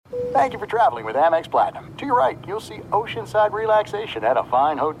Thank you for traveling with Amex Platinum. To your right, you'll see oceanside relaxation at a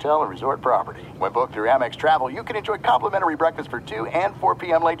fine hotel and resort property. When booked through Amex Travel, you can enjoy complimentary breakfast for 2 and 4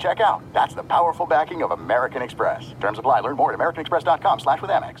 p.m. late checkout. That's the powerful backing of American Express. Terms apply. Learn more at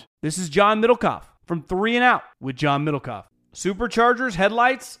americanexpress.com/withAmex. This is John Middlecoff from 3 and Out with John Middlecoff. Superchargers,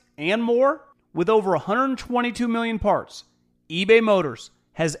 headlights, and more. With over 122 million parts, eBay Motors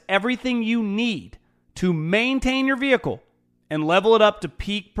has everything you need to maintain your vehicle and level it up to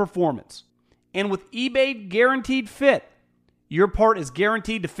peak performance. And with eBay Guaranteed Fit, your part is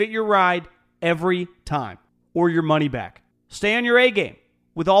guaranteed to fit your ride every time or your money back. Stay on your A game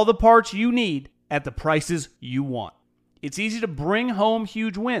with all the parts you need at the prices you want. It's easy to bring home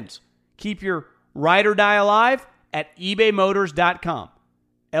huge wins. Keep your ride or die alive at ebaymotors.com.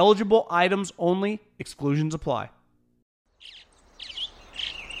 Eligible items only. Exclusions apply.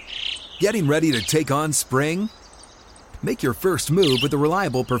 Getting ready to take on spring? Make your first move with the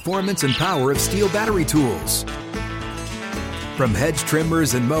reliable performance and power of Steel battery tools. From hedge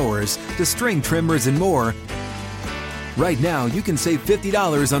trimmers and mowers to string trimmers and more, right now you can save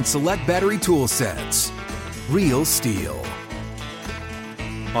 $50 on select battery tool sets. Real Steel.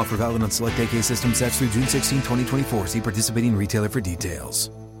 Offer valid on select AK system sets through June 16, 2024. See participating retailer for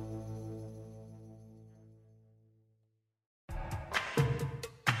details.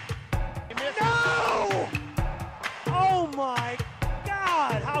 No! Oh my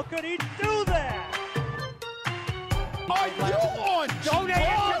God! How could he do that? Are you on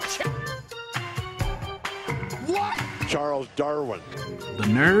drugs? What? Charles Darwin. The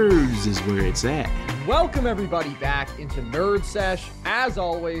nerds is where it's at. Welcome everybody back into Nerd Sesh. As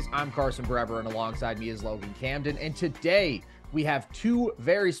always, I'm Carson Brever, and alongside me is Logan Camden. And today we have two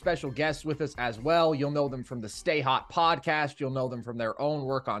very special guests with us as well. You'll know them from the Stay Hot podcast. You'll know them from their own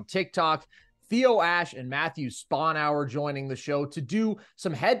work on TikTok. Theo Ash and Matthew Sponhour joining the show to do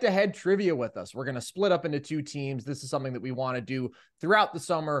some head-to-head trivia with us. We're going to split up into two teams. This is something that we want to do throughout the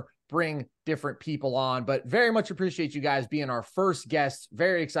summer, bring different people on, but very much appreciate you guys being our first guests.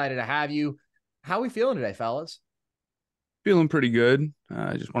 Very excited to have you. How are we feeling today, fellas? Feeling pretty good.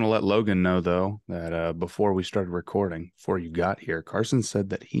 I just want to let Logan know, though, that before we started recording, before you got here, Carson said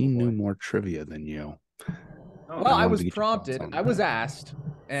that he knew more trivia than you. Well, I was prompted. I was asked.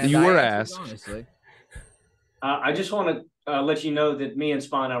 And you were asked. Honestly. I just want to let you know that me and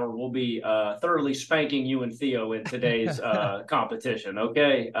Sponhour will be thoroughly spanking you and Theo in today's competition.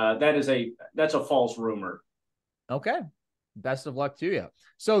 Okay, that's a false rumor. Okay, best of luck to you.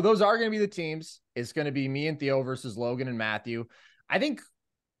 So those are going to be the teams. It's going to be me and Theo versus Logan and Matthew. I think,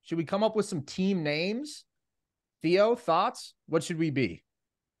 should we come up with some team names? Theo, thoughts? What should we be?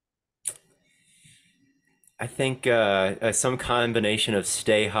 I think some combination of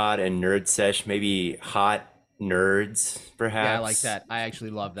Stay Hot and Nerd Sesh, maybe Hot Nerds, perhaps. Yeah, I like that. I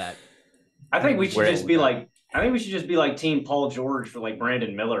actually love that. I think we should just be like Team Paul George for like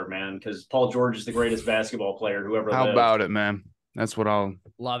Brandon Miller, man, because Paul George is the greatest basketball player who ever lived. How about it, man? That's what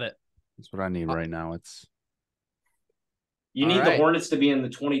love it. That's what I need right now. You need the Hornets to be in the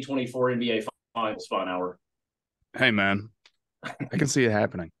 2024 NBA Finals, Sponhour. Hey, man, I can see it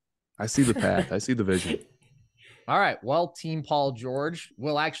happening. I see the path. I see the vision. All right. Well, Team Paul George,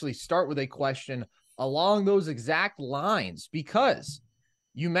 we'll actually start with a question along those exact lines because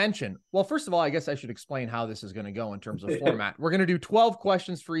you mentioned, well, first of all, I guess I should explain how this is going to go in terms of format. We're going to do 12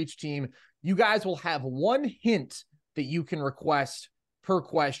 questions for each team. You guys will have one hint that you can request per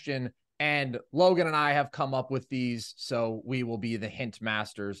question. And Logan and I have come up with these, so we will be the hint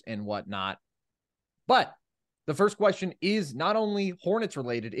masters and whatnot. But the first question is not only Hornets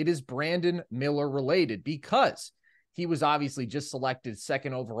related, it is Brandon Miller related because he was obviously just selected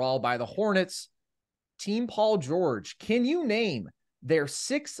second overall by the Hornets. Team Paul George, can you name their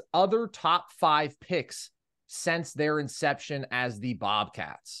 6 other top 5 picks since their inception as the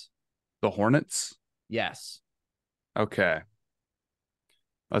Bobcats? The Hornets? Yes. Okay.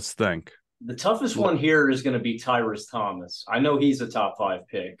 Let's think. The toughest one here is going to be Tyrus Thomas. I know he's a top 5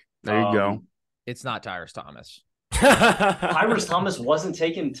 pick. There you go. It's not Tyrus Thomas. Tyrus Thomas wasn't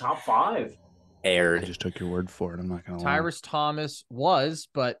taken top 5. I just took your word for it. I'm not going to lie. Tyrus Thomas was,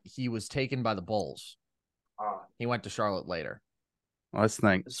 but he was taken by the Bulls. He went to Charlotte later. Let's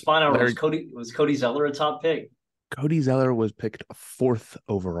think. Was Cody Zeller a top pick? Cody Zeller was picked 4th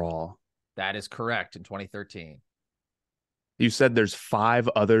overall. That is correct in 2013. You said there's 5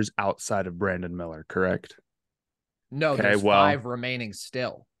 others outside of Brandon Miller, correct? No, there's 5 remaining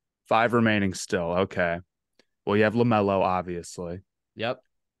still. 5 remaining still. Okay. Well, you have LaMelo, obviously. Yep.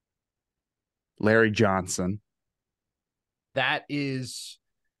 Larry Johnson. That is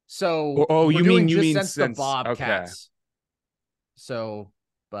so. You mean since the Bobcats? Okay. So,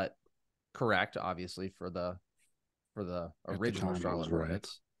 but correct, obviously, for the original time, I was Charlotte right.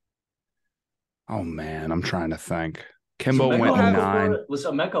 Hornets. Oh man, I'm trying to think. Was Kimbo went Emeka 9. Was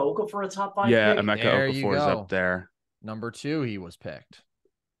Emeka Okafor a top 5 Yeah, pick? Emeka There you Okafor's go. up there. Number 2, he was picked.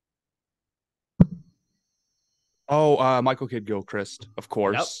 Oh, Michael Kidd-Gilchrist, of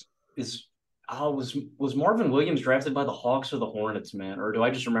course. Was Marvin Williams drafted by the Hawks or the Hornets, man? Or do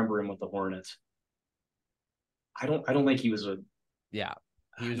I just remember him with the Hornets? I don't think he was a Yeah.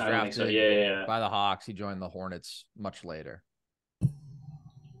 He was I don't think drafted so. Yeah. by the Hawks. He joined the Hornets much later.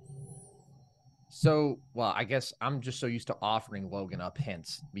 So, well, I guess I'm just so used to offering Logan up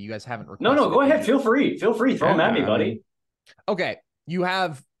hints, but you guys haven't requested. No, go it. ahead. Feel free. Throw them at me, buddy. Okay. You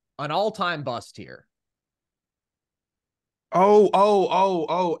have an all-time bust here.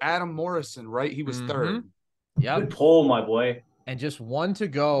 Oh, Adam Morrison, right? He was third. Yeah. Good pull, my boy. And just one to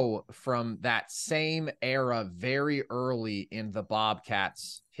go from that same era, very early in the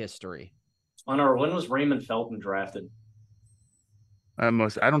Bobcats' history. When was Raymond Felton drafted? I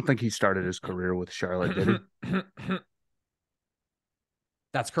don't think he started his career with Charlotte, did he?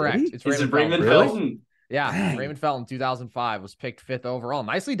 That's correct. It's Raymond Felton. Really? Yeah, Dang. Raymond Felton, 2005, was picked 5th overall.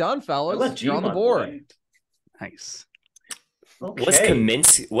 Nicely done, fellas. LFG, You're on the my board. boy. Nice. Okay.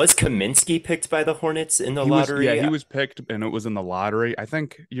 Was Kaminsky picked by the Hornets in the lottery? He was picked, and it was in the lottery. I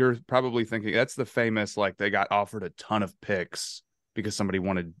think you're probably thinking that's the famous, like, they got offered a ton of picks because somebody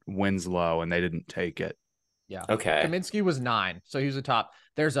wanted Winslow and they didn't take it. Yeah. Okay. Kaminsky was 9, so he was a top.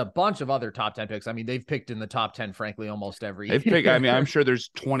 There's a bunch of other top 10 picks. I mean, they've picked in the top 10, frankly, almost every year. They've picked, I mean, I'm sure there's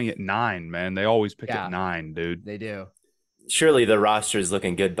 20 at 9, man. They always pick Yeah. at 9, dude. They do. Surely the roster is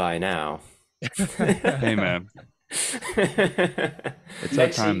looking good by now. Hey, man. It's our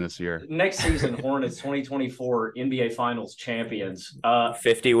time this year. Next season, Hornets 2024 NBA Finals champions.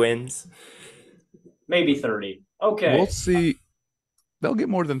 50 wins. Maybe 30. Okay. We'll see. They'll get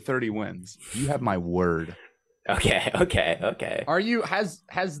more than 30 wins. You have my word. Okay. Are you has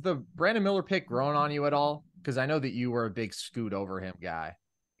the Brandon Miller pick grown on you at all? Because I know that you were a big scoot over him guy.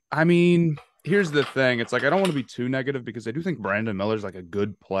 I mean, here's the thing. It's like I don't want to be too negative because I do think Brandon Miller's like a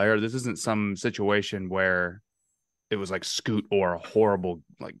good player. This isn't some situation where it was like Scoot or a horrible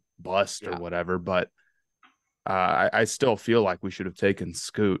like bust or whatever, but I still feel like we should have taken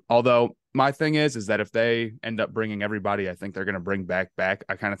Scoot. Although my thing is that if they end up bringing everybody, I think they're going to bring back.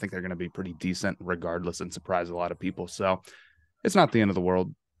 I kind of think they're going to be pretty decent regardless and surprise a lot of people. So it's not the end of the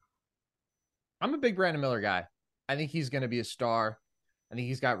world. I'm a big Brandon Miller guy. I think he's going to be a star. I think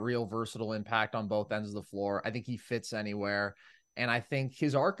he's got real versatile impact on both ends of the floor. I think he fits anywhere. And I think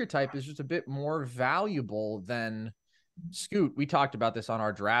his archetype is just a bit more valuable than Scoot. We talked about this on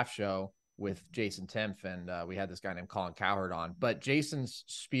our draft show with Jason Timpf, and we had this guy named Colin Cowherd on. But Jason's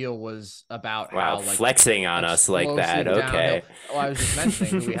spiel was about how like flexing on us like that. Okay. Well, I was just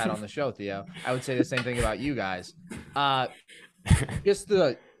mentioning who we had on the show, Theo. I would say the same thing about you guys. Just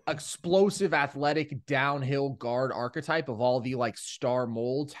the explosive, athletic, downhill guard archetype of all the like star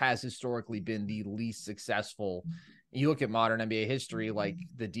molds has historically been the least successful. You look at modern NBA history, like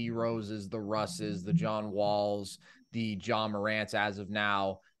the D Roses, the Russes, the John Walls, the John Morants as of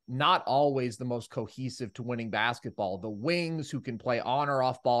now, not always the most cohesive to winning basketball. The wings who can play on or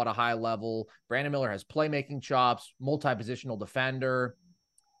off ball at a high level. Brandon Miller has playmaking chops, multi-positional defender.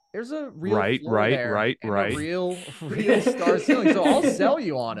 There's a real right, a real star ceiling. So I'll sell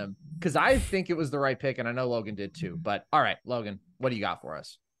you on him because I think it was the right pick, and I know Logan did too. But all right, Logan, what do you got for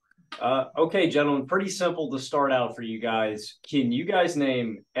us? Okay, gentlemen, pretty simple to start out for you guys. Can you guys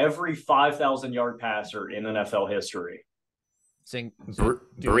name every 5,000-yard passer in NFL history?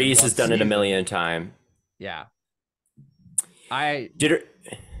 Breeze has done it a million times. Yeah.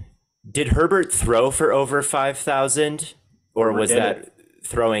 Did Herbert throw for over 5,000, or was that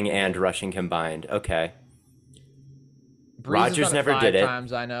throwing and rushing combined? Okay. Rodgers never did it.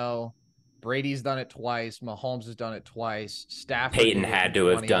 Times I know. Brady's done it twice. Mahomes has done it twice. Stafford Peyton had to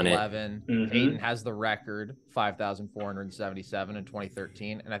have done it. Peyton has the record, 5,477 in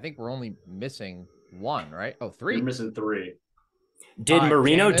 2013. And I think we're only missing one, right? Oh, 3. You're missing 3. Did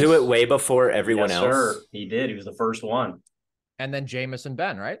Marino do it way before everyone else? Sir. He did. He was the first one. And then Jameis and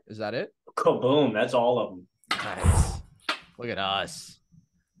Ben, right? Is that it? Kaboom. That's all of them. Nice. Look at us.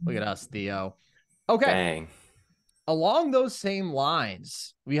 Look at us, Theo. Okay. Dang. Along those same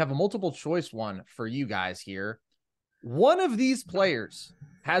lines, we have a multiple choice one for you guys here. One of these players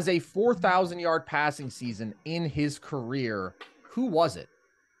has a 4,000-yard passing season in his career. Who was it?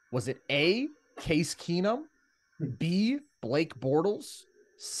 Was it A, Case Keenum, B, Blake Bortles,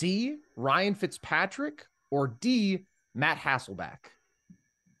 C, Ryan Fitzpatrick, or D, Matt Hasselbeck?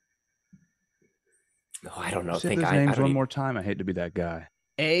 Oh, I don't know. Say those names one more time. I hate to be that guy.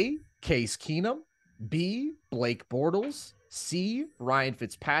 A, Case Keenum, B, Blake Bortles, C, Ryan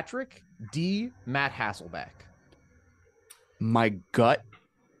Fitzpatrick, D, Matt Hasselbeck. My gut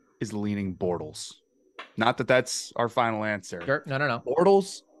is leaning Bortles. Not that that's our final answer. Sure. No.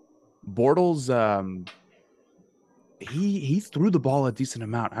 Bortles, he threw the ball a decent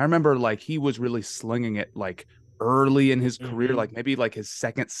amount. I remember like he was really slinging it like early in his career, like maybe like his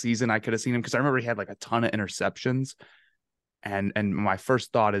second season I could have seen him, because I remember he had like a ton of interceptions. And my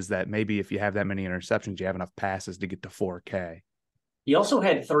first thought is that maybe if you have that many interceptions, you have enough passes to get to 4K. He also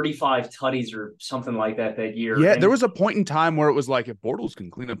had 35 tutties or something like that year. Yeah, and there was a point in time where it was like, if Bortles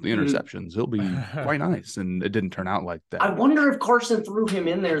can clean up the interceptions, he'll be quite nice. And it didn't turn out like that. I wonder if Carson threw him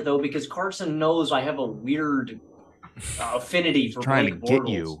in there, though, because Carson knows I have a weird affinity for trying Blake to get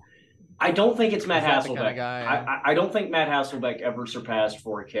Bortles. you. I don't think it's Matt Is that the Hasselbeck. kind of guy? I don't think Matt Hasselbeck ever surpassed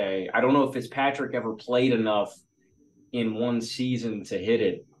 4K. I don't know if Fitzpatrick ever played enough in one season to hit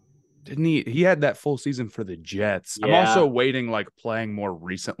it. Didn't he? He had that full season for the Jets. Yeah. I'm also waiting, like playing more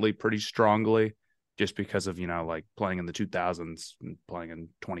recently pretty strongly, just because of, like playing in the 2000s and playing in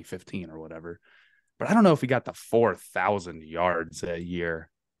 2015 or whatever. But I don't know if he got the 4,000 yards a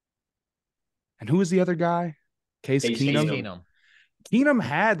year. And who was the other guy? Case Keenum. Keenum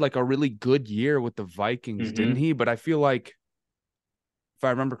had like a really good year with the Vikings, didn't he? But I feel like, if I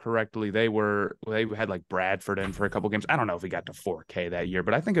remember correctly, they had like Bradford in for a couple games. I don't know if he got to 4K that year,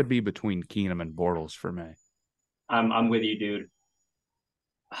 but I think it'd be between Keenum and Bortles for me. I'm with you, dude.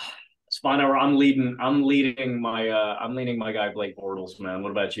 Sponhour, I'm leading my guy Blake Bortles, man.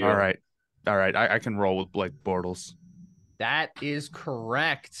 What about you? All right. I can roll with Blake Bortles. That is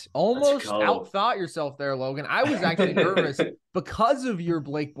correct. Almost outthought yourself there, Logan. I was actually nervous because of your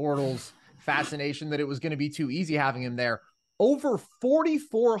Blake Bortles fascination that it was going to be too easy having him there. Over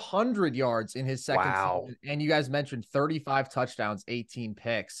 4,400 yards in his second season. And you guys mentioned 35 touchdowns, 18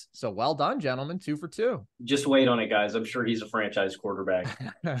 picks. So well done, gentlemen. 2 for 2. Just wait on it, guys. I'm sure he's a franchise quarterback.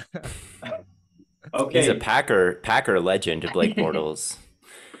 Okay. He's a Packer legend, Blake Bortles.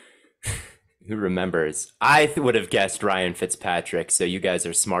 Who remembers? I would have guessed Ryan Fitzpatrick, so you guys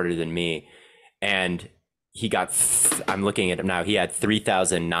are smarter than me. And he got, I'm looking at him now, he had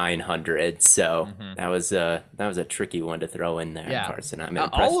 3,900. So that was a tricky one to throw in there, Carson. I'm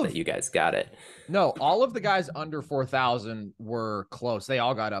impressed that you guys got it. No, all of the guys under 4,000 were close. They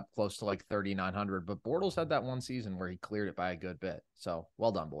all got up close to like 3,900, but Bortles had that one season where he cleared it by a good bit. So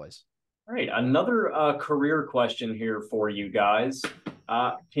well done, boys. All right, another career question here for you guys.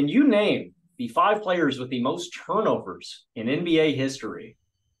 Can you name the 5 players with the most turnovers in NBA history?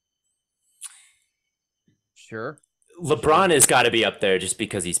 Sure. LeBron has got to be up there just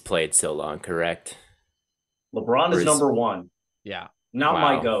because he's played so long, correct? LeBron is number 1. Yeah. Not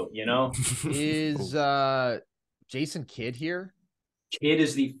my GOAT, Is Jason Kidd here? Kidd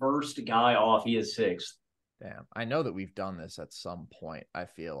is the first guy off. He is 6th. Damn. I know that we've done this at some point, I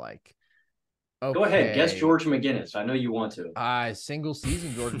feel like. Okay. Go ahead. Guess George McGinnis. I know you want to. Single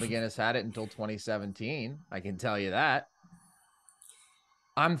season George McGinnis had it until 2017. I can tell you that.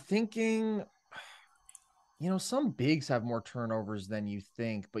 I'm thinking, some bigs have more turnovers than you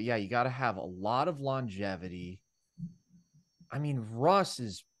think, but yeah, you got to have a lot of longevity. I mean,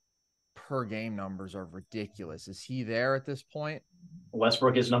 Russ's per game numbers are ridiculous. Is he there at this point?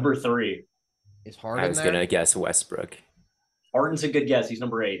 Westbrook is number 3. Is Harden I was going to guess Westbrook. Harden's a good guess. He's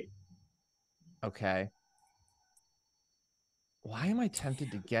number 8. Okay. Why am I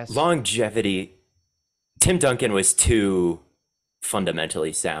tempted to guess? Longevity. Tim Duncan was too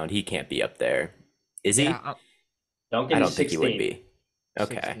fundamentally sound. He can't be up there. Is he? Duncan I don't is think 16. he would be.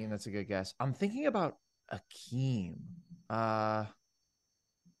 Okay. 16, that's a good guess. I'm thinking about Akeem. How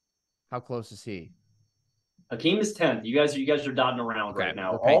close is he? Hakeem is 10th. You guys are dotting around right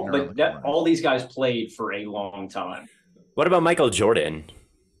now. But all these guys played for a long time. What about Michael Jordan?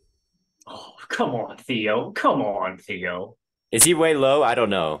 Oh, come on, Theo. Come on, Theo. Is he way low? I don't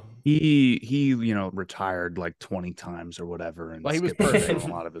know. He retired like 20 times or whatever, and he was perfect a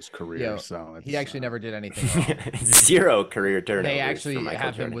lot of his career. He actually never did anything wrong. 0 career turnovers. They actually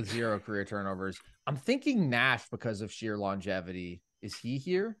have Jordan. him with 0 career turnovers. I'm thinking Nash because of sheer longevity. Is he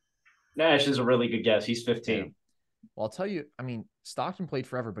here? Nash is a really good guess. He's 15. Yeah. Well, I'll tell you, I mean, Stockton played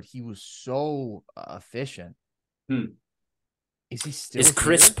forever, but he was so efficient. Is he still Is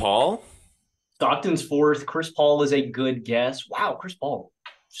Chris here? Paul? Stockton's 4th. Chris Paul is a good guess. Wow, Chris Paul.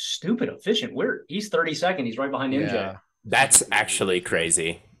 Stupid efficient. He's 32nd. He's right behind MJ. Yeah. That's actually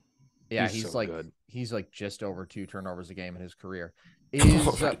crazy. Yeah, he's so good. He's like just over 2 turnovers a game in his career. Is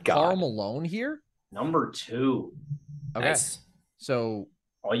Karl Malone here? Number 2. Okay. Nice. So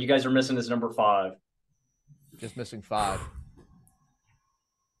all you guys are missing is number 5. Just missing 5.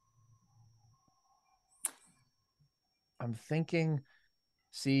 I'm thinking,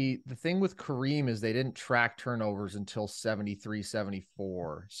 see, the thing with Kareem is they didn't track turnovers until 73,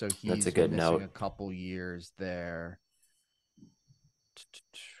 74. So he's That's a good missing note. a couple years there.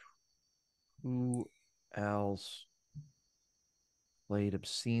 Who else played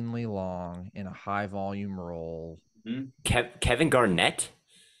obscenely long in a high volume role? Kevin Garnett?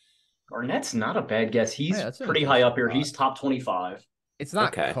 Garnett's not a bad guess. He's that's an pretty high up here. interesting He's top 25. It's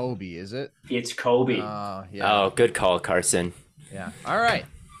not Okay. Kobe, is it? It's Kobe. Yeah. Oh, good call, Carson. Yeah. All right.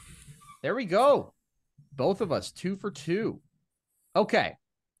 There we go. Both of us 2 for 2. Okay.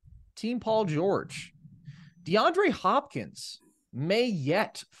 Team Paul George. DeAndre Hopkins may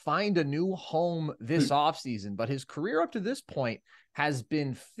yet find a new home this offseason, but his career up to this point has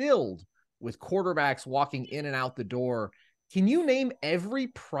been filled with quarterbacks walking in and out the door. Can you name every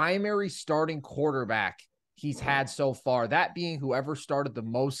primary starting quarterback he's had so far? That being whoever started the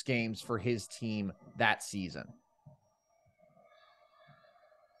most games for his team that season.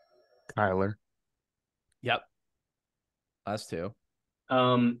 Kyler. Yep. Us too.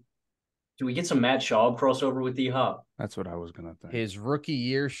 Do we get some Matt Schaub crossover with D-Hop? That's what I was going to think. His rookie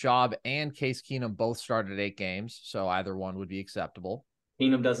year, Schaub and Case Keenum both started 8 games, so either one would be acceptable.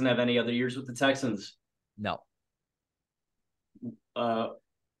 Keenum doesn't have any other years with the Texans. No.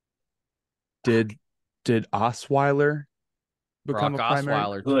 Did Osweiler become Brock a primary?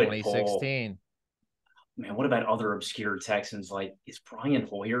 Osweiler, Good 2016. Man, what about other obscure Texans? Like, is Brian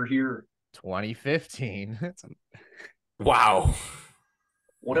Hoyer here? 2015. Wow.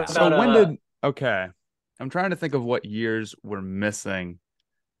 What about So when did okay? I'm trying to think of what years we're missing.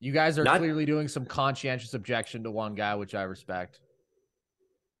 You guys are clearly doing some conscientious objection to one guy, which I respect.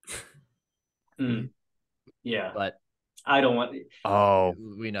 Yeah, but I don't want. Oh,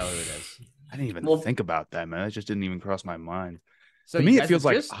 we know who it is. I didn't even think about that, man. It just didn't even cross my mind. So to me, it feels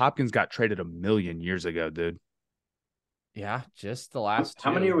like Hopkins got traded a million years ago, dude. Yeah, just the last 2.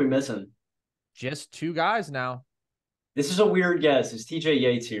 How many are we missing? Just 2 guys now. This is a weird guess. Is TJ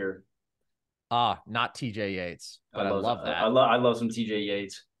Yates here? Not TJ Yates, but I love that. I love some TJ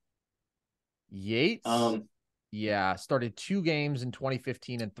Yates. Yates? Yeah, started 2 games in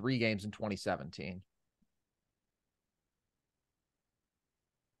 2015 and 3 games in 2017.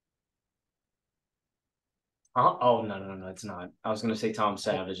 Oh, no, it's not. I was going to say Tom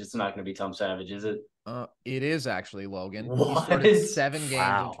Savage. It's not going to be Tom Savage, is it? It is actually Logan. What? He started 7 games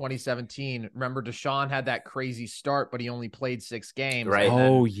in 2017. Remember, Deshaun had that crazy start, but he only played 6 games. Right.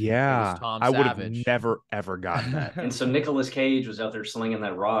 Oh, yeah. Tom I would have Savage. never, ever gotten that. And so Nicolas Cage was out there slinging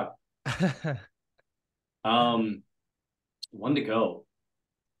that rock. 1 to go.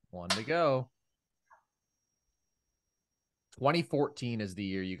 1 to go. 2014 is the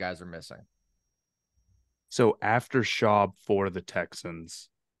year you guys are missing. So after Schaub for the Texans.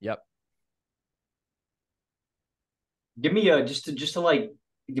 Yep. Give me a just to like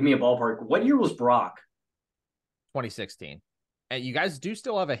give me a ballpark. What year was Brock? 2016. And you guys do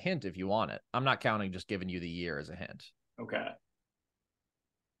still have a hint if you want it. I'm not counting, just giving you the year as a hint. Okay.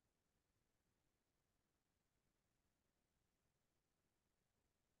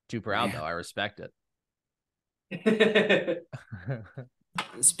 Too proud though. I respect it.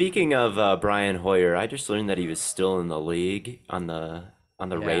 Speaking of Brian Hoyer, I just learned that he was still in the league on the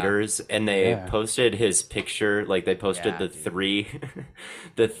Raiders, and they posted his picture. Like they posted the three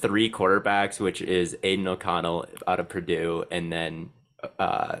quarterbacks, which is Aiden O'Connell out of Purdue, and then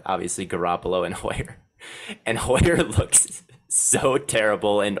obviously Garoppolo and Hoyer. And Hoyer looks so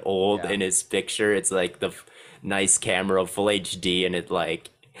terrible and old in his picture. It's like the nice camera, full HD, and it like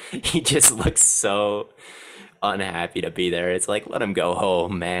he just looks so unhappy to be there. It's like, let him go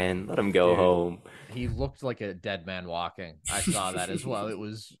home, man. Let him go home. He looked like a dead man walking. I saw that as well. It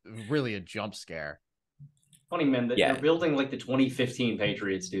was really a jump scare. Funny, man. They're building like the 2015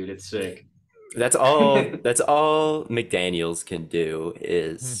 Patriots, dude. It's sick. That's all McDaniels can do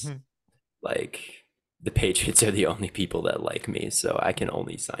is like, the Patriots are the only people that like me, so I can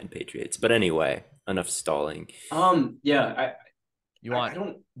only sign Patriots. But anyway, enough stalling.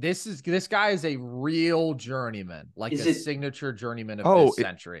 This guy is a real journeyman, like signature journeyman of this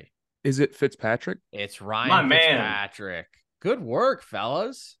century. Is it Fitzpatrick? It's Ryan Fitzpatrick. Good work,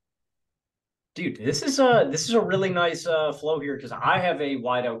 fellas. Dude, this is a really nice flow here because I have a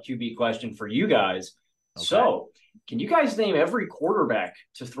wideout QB question for you guys. Okay. So, can you guys name every quarterback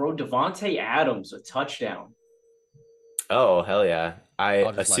to throw Devontae Adams a touchdown? Oh, hell yeah. I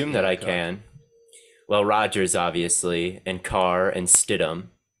assume that I can. Well, Rodgers, obviously, and Carr and Stidham.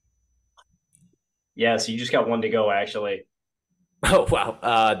 Yeah, so you just got 1 to go, actually. Oh,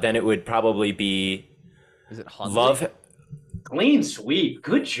 wow. Then it would probably be... Is it Hundley? Clean sweep.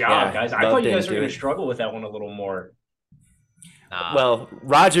 Good job, guys. I thought you guys were going to struggle with that one a little more. Well,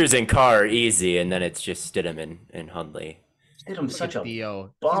 Rogers and Carr are easy, and then it's just Stidham and Hundley. Stidham's such a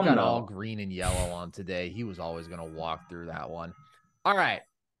Theo. bum, He's got though. all green and yellow on today. He was always going to walk through that one. All right.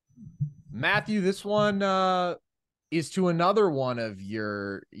 Matthew, this one is to another one of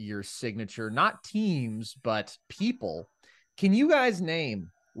your signature, not teams, but people. Can you guys name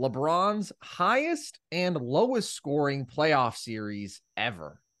LeBron's highest and lowest scoring playoff series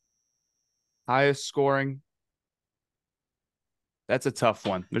ever? Highest scoring. That's a tough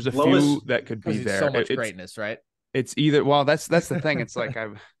one. There's a Lowest, few that could be there. So much greatness, right? It's either, well, that's the thing. It's like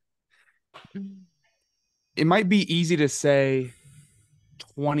it might be easy to say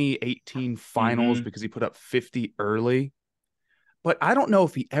 2018 finals because he put up 50 early, but I don't know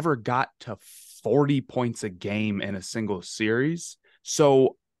if he ever got to 40 points a game in a single series.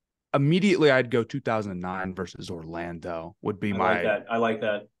 So immediately I'd go 2009 versus Orlando would be I like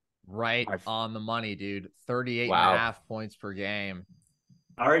that. Right on the money, dude. 38 Wow. and a half points per game.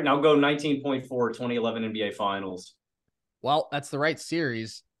 All right, now go 19.4, 2011 NBA Finals. Well, that's the right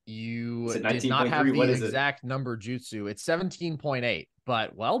series. You Is it did not have 19.3? the What is it? exact number jutsu. It's 17.8,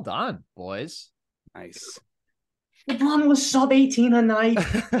 but well done, boys. Nice. LeBron was sub 18 a night.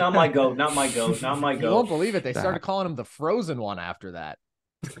 Not my goat. Not my goat. You won't believe it. They started calling him the Frozen one after that.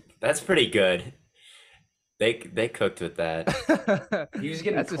 That's pretty good. They cooked with that. He was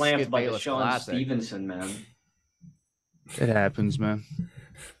getting That's a clamped Skip by Bayless Deshaun classic. Stevenson, man. It happens, man.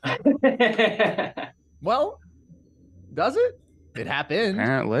 Well, does it? It happened.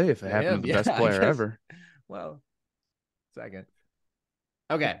 Apparently, if it happened to the best I player guess. ever. Well, second.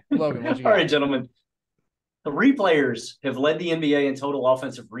 Okay, Logan, what you All got? right, gentlemen. 3 players have led the NBA in total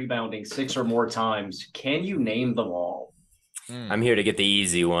offensive rebounding 6 or more times. Can you name them all? I'm here to get the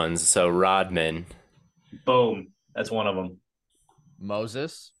easy ones. So Rodman. Boom. That's one of them.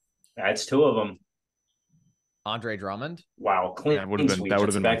 Moses, That's 2 of them. Andre Drummond. Wow. Clean That would've been- sweep. that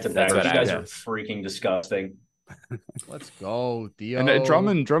would've been back to my back. You first guys are guess. freaking disgusting. Let's go, Theo. And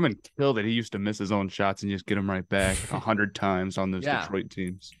Drummond killed it. He used to miss his own shots and just get them right back 100 times on those Yeah. Detroit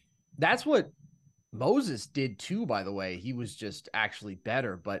teams. That's what Moses did too, by the way. He was just actually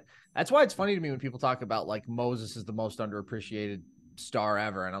better. But that's why it's funny to me when people talk about like Moses is the most underappreciated star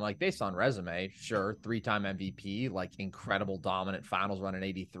ever. And I'm like, based on resume, sure, 3-time MVP, like incredible dominant finals run in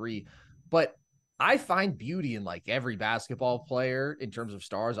 83. But I find beauty in like every basketball player in terms of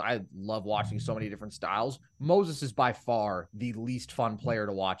stars. I love watching so many different styles. Moses is by far the least fun player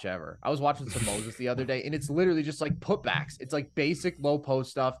to watch ever. I was watching some Moses the other day, and it's literally just like putbacks. It's like basic low post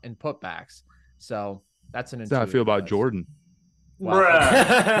stuff and putbacks. So that's an That's how I feel about Jordan. Hold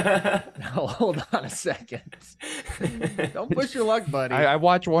on a second. Don't push your luck, buddy. I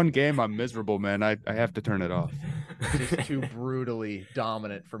watch one game. I'm miserable, man. I have to turn it off. Just too brutally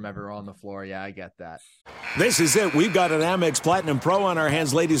dominant from everyone on the floor. Yeah, I get that. This is it. We've got an Amex Platinum Pro on our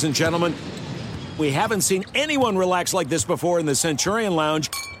hands, ladies and gentlemen. We haven't seen anyone relax like this before in the Centurion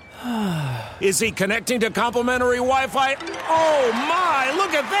Lounge. Is he connecting to complimentary Wi-Fi? Oh, my.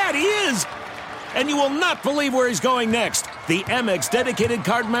 Look at that. He is. And you will not believe where he's going next. The Amex dedicated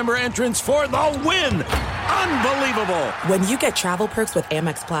card member entrance for the win. Unbelievable. When you get travel perks with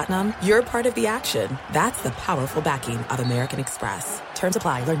Amex Platinum, you're part of the action. That's the powerful backing of American Express. Terms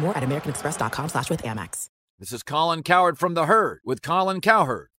apply. Learn more at americanexpress.com/withAmex. This is Colin Cowherd from The Herd with Colin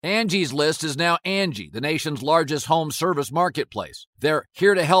Cowherd. Angie's List is now Angie, the nation's largest home service marketplace. They're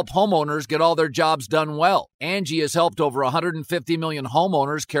here to help homeowners get all their jobs done well. Angie has helped over 150 million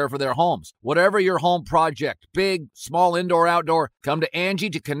homeowners care for their homes. Whatever your home project, big, small, indoor, outdoor, come to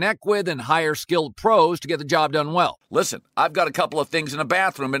Angie to connect with and hire skilled pros to get the job done well. Listen, I've got a couple of things in a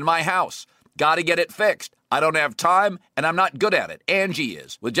bathroom in my house. Got to get it fixed. I don't have time, and I'm not good at it. Angie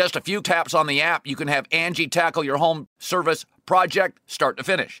is. With just a few taps on the app, you can have Angie tackle your home service project start to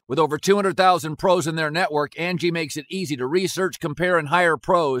finish. With over 200,000 pros in their network, Angie makes it easy to research, compare, and hire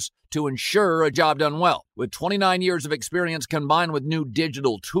pros to ensure a job done well. With 29 years of experience combined with new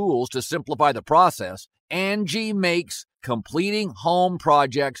digital tools to simplify the process, Angie makes completing home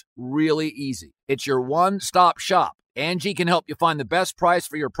projects really easy. It's your one-stop shop. Angie can help you find the best price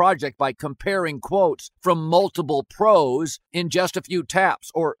for your project by comparing quotes from multiple pros in just a few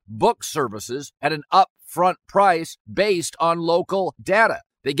taps, or book services at an upfront price based on local data.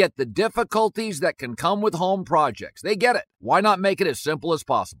 They get the difficulties that can come with home projects. They get it. Why not make it as simple as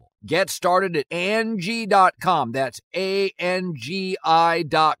possible? Get started at Angie.com. That's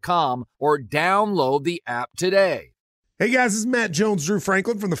ANGI.com, or download the app today. Hey guys, this is Matt Jones, Drew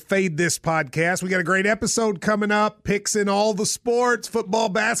Franklin from the Fade This podcast. We got a great episode coming up, picks in all the sports, football,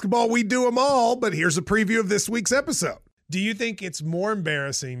 basketball, we do them all, but here's a preview of this week's episode. Do you think it's more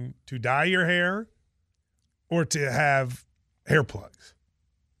embarrassing to dye your hair or to have Hair plugs.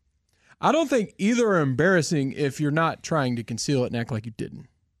 I don't think either are embarrassing if you're not trying to conceal it and act like you didn't.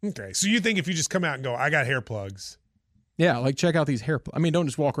 Okay, so you think if you just come out and go, I got hair plugs. Yeah, like check out these hair plugs. I mean, don't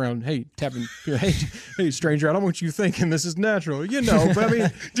just walk around, hey, tapping, hey, stranger, I don't want you thinking this is natural. But I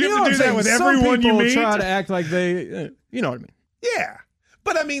mean, do you have to do that with everyone you meet? Try to act like they, you know what I mean? Yeah.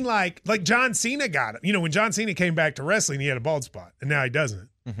 But I mean, like John Cena got it. When John Cena came back to wrestling, he had a bald spot, and now he doesn't.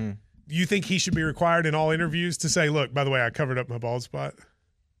 Mm-hmm. You think he should be required in all interviews to say, look, by the way, I covered up my bald spot?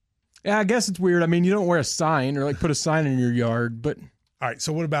 Yeah, I guess it's weird. I mean, you don't wear a sign or put a sign in your yard, but. All right,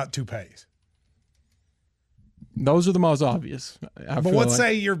 so what about toupees? Those are the most obvious. But let's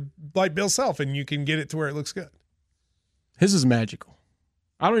say you're like Bill Self and you can get it to where it looks good. His is magical.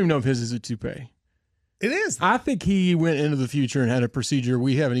 I don't even know if his is a toupee. It is. I think he went into the future and had a procedure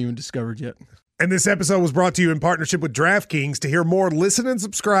we haven't even discovered yet. And this episode was brought to you in partnership with DraftKings. To hear more, listen and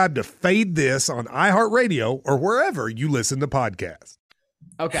subscribe to Fade This on iHeartRadio or wherever you listen to podcasts.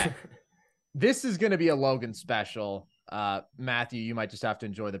 Okay. This is going to be a Logan special. Matthew, you might just have to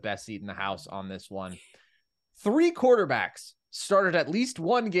enjoy the best seat in the house on this one. 3 quarterbacks started at least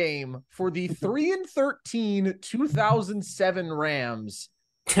one game for the 3-13 2007 Rams.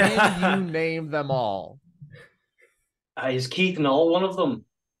 Can you name them all? Is Keith Null one of them?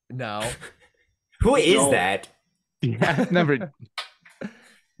 No. Who is that? Yeah, never.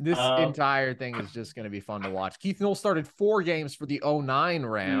 This entire thing is just going to be fun to watch. Keith Null started 4 games for the 09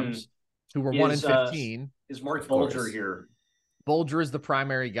 Rams, who were 1-15. Is Mark Bulger here? Bulger is the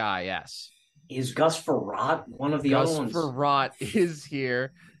primary guy, yes. Is Gus Farrat one of the other ones? Gus Farrat is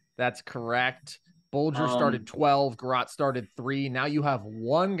here. That's correct. Bulger started 12. Garrett started 3. Now you have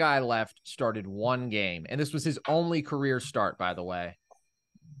one guy left, started 1 game. And this was his only career start, by the way.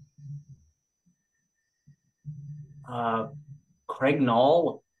 Craig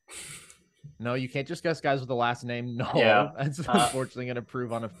Knoll? No, you can't just guess guys with the last name Knoll. Yeah. That's unfortunately going to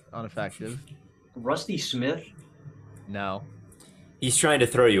prove ineffective. Rusty Smith? No. He's trying to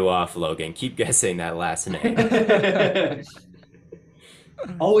throw you off, Logan. Keep guessing that last name.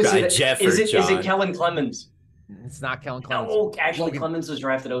 Oh, is John. it Kellen Clemens? It's not Kellen Clemens. Oh, actually, Logan. Clemens was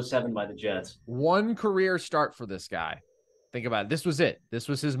drafted 07 by the Jets. 1 career start for this guy. Think about it. This was it. This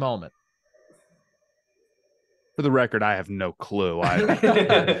was his moment. For the record, I have no clue. No, you're not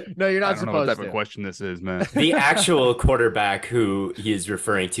I don't supposed know what type to. of question this is, man. The actual quarterback who he is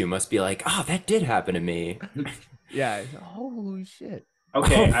referring to must be like, oh, that did happen to me. Yeah. Holy shit.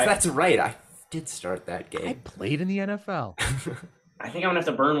 Okay. That's right. I did start that game. I played in the NFL. I think I'm going to have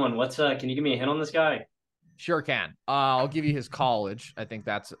to burn one. Can you give me a hint on this guy? Sure can. I'll give you his college. I think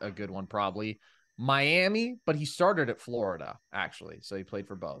that's a good one, probably. Miami, but he started at Florida, actually. So he played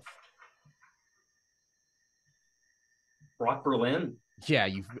for both. Brock Berlin? Yeah,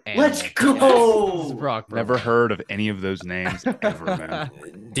 you. Let's go! Brock Berlin. Never heard of any of those names ever, man.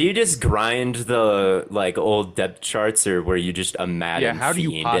 Do you just grind the old depth charts, or were you just a Madden how do you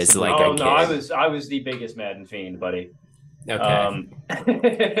fiend possibly- as a kid? I was the biggest Madden fiend, buddy. Okay.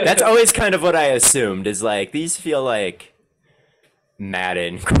 That's always kind of what I assumed, is these feel like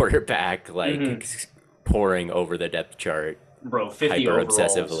Madden quarterback, pouring over the depth chart. Bro, 50 hyper overalls.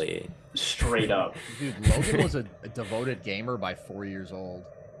 obsessively. Straight up. Dude, Logan was a devoted gamer by 4 years old.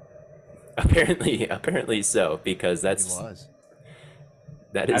 Apparently so, because that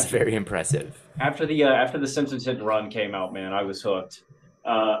is very impressive. After the Simpsons Hit and Run came out, man, I was hooked.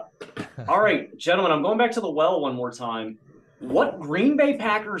 All right, gentlemen, I'm going back to the well one more time. What Green Bay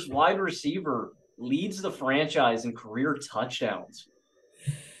Packers wide receiver leads the franchise in career touchdowns?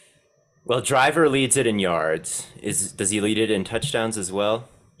 Well, Driver leads it in yards. Does he lead it in touchdowns as well?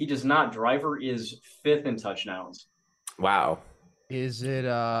 He does not. Driver is 5th in touchdowns. Wow. Is it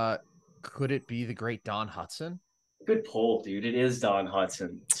could it be the great Don Hudson? Good pull, dude. It is Don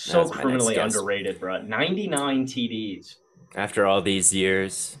Hudson. So criminally underrated, bro. 99 TDs. After all these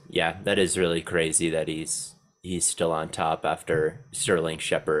years, yeah, that is really crazy that he's still on top after Sterling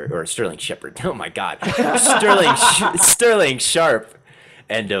Shepard. Oh my God, Sterling Sharp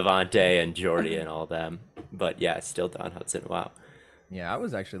and Devontae and Jordy and all them. But yeah, still Don Hudson. Wow. Yeah, I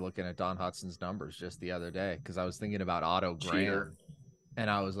was actually looking at Don Hudson's numbers just the other day because I was thinking about Otto Graham. And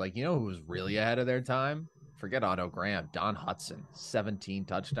I was like, you know who was really ahead of their time? Forget Otto Graham. Don Hudson. 17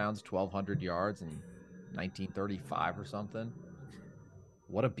 touchdowns, 1,200 yards in 1935 or something.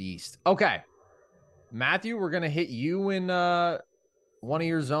 What a beast. Okay. Matthew, we're going to hit you in one of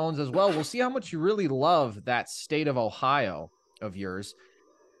your zones as well. We'll see how much you really love that state of Ohio of yours.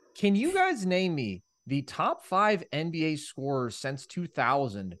 Can you guys name me the top 5 NBA scorers since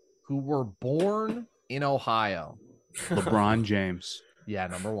 2000 who were born in Ohio? LeBron James. Yeah,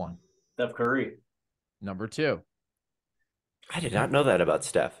 number 1. Steph Curry. Number 2. I did not know that about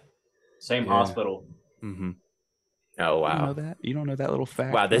Steph. Same hospital. Mm-hmm. Oh, wow. You don't know that? You don't know that little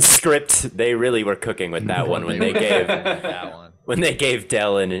fact? Wow, this script, they really were cooking with that one when they gave that one. When they gave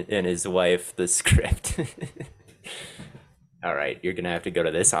Dell and his wife the script. All right, you're going to have to go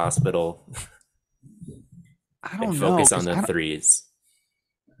to this hospital. I don't and know. Focus on the 'cause threes.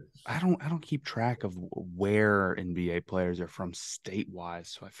 I don't keep track of where NBA players are from state-wise,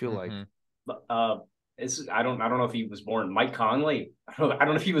 so I feel like I don't know if he was born. Mike Conley. I don't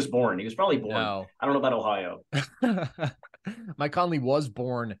know if he was born. He was probably born. No. I don't know about Ohio. Mike Conley was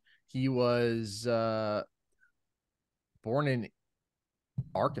born. He was born in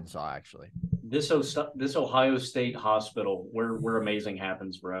Arkansas, actually. This Ohio State hospital where amazing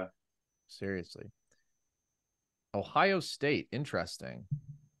happens, bro. Seriously. Ohio State, interesting.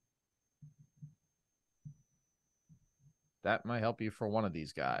 That might help you for one of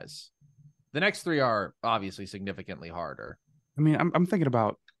these guys. The next three are obviously significantly harder. I mean, I'm thinking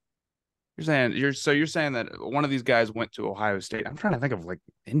about you're saying that one of these guys went to Ohio State. I'm trying to think of like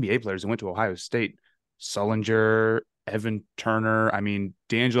NBA players who went to Ohio State. Sullinger, Evan Turner. I mean,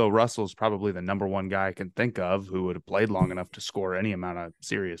 D'Angelo Russell's probably the number one guy I can think of who would have played long enough to score any amount of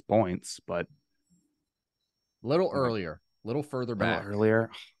serious points, but a little earlier, a little further back.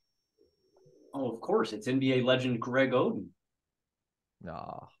 Earlier. Oh, of course. It's NBA legend Greg Oden.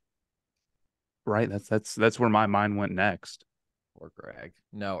 Nah. Right. That's where my mind went next. Or Greg.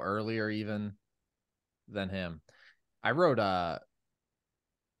 No, earlier even than him. I wrote I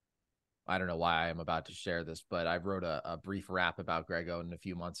don't know why I'm about to share this, but I wrote a brief rap about Greg Oden a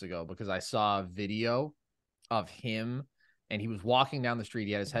few months ago because I saw a video of him and he was walking down the street.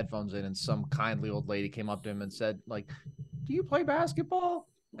 He had his headphones in and some kindly old lady came up to him and said, like, "Do you play basketball?"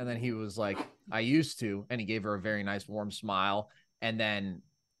 And then he was like, "I used to." And he gave her a very nice warm smile. And then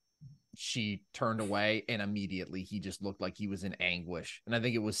she turned away and immediately he just looked like he was in anguish. And I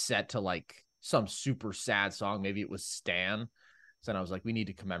think it was set to like some super sad song. Maybe it was Stan. So then I was like, we need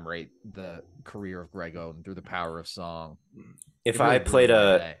to commemorate the career of Greg Oden through the power of song. If I played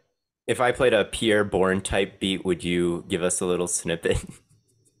a Pierre Bourne type beat, would you give us a little snippet?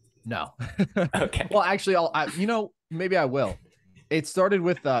 No. Okay. Well, actually, maybe I will. It started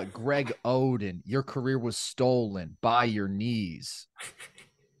with Greg Oden. Your career was stolen by your knees.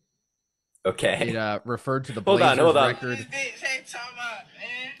 Okay. It referred to the Blazers hold on. record.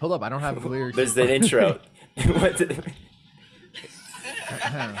 Hold up, I don't have the lyrics. There's the intro.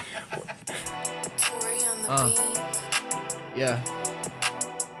 Yeah.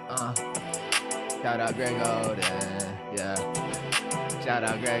 Shout out Greg Oden. Yeah. Shout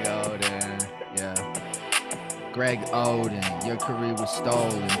out Greg Oden. Yeah. Greg Oden, your career was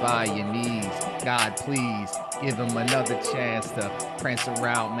stolen by your knees. God, please give him another chance to prance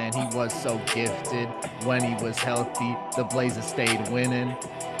around, man. He was so gifted when he was healthy. The Blazers stayed winning.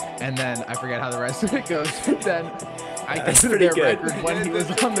 And then I forget how the rest of it goes. Then I That's go to pretty their good. record when he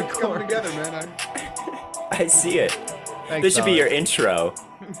was on the court. Together, man. I see it. Thanks, This should be fellas. your intro.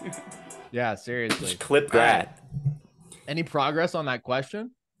 Yeah, seriously. Just clip that. Any progress on that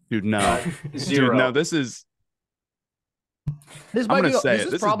question? Dude, no. Zero. Dude, no, this is This I'm might gonna be say this it.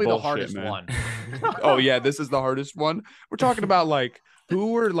 is This probably the bullshit, hardest man. one. Oh yeah, this is the hardest one. We're talking about like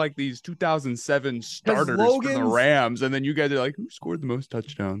who were like these 2007 starters for the Logan's- Rams, and then you guys are like, who scored the most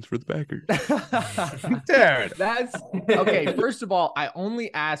touchdowns for the Packers? Dude, That's okay. First of all, I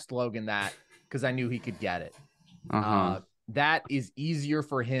only asked Logan that because I knew he could get it. That is easier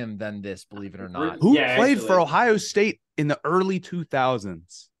for him than this, believe it or not. who Yeah, played actually. for Ohio State in the early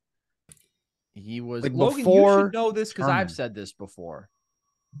 2000s? He was Like, Logan. You before should know this because Turner. I've said this before.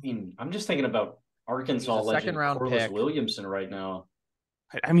 I mean, I'm just thinking about Arkansas He's a legend second-round Corliss pick. Williamson right now.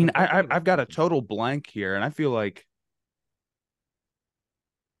 I mean, I've got a total blank here, and I feel like,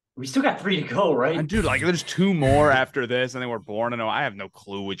 We still got 3 to go, right? dude, like there's 2 more after this, and they were born in Ohio. I have no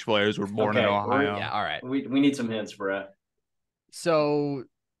clue which players were born in Okay, Ohio. Yeah, all right. We need some hints, bro. So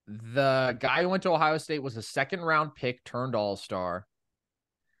the guy who went to Ohio State was a second-round pick turned all-star.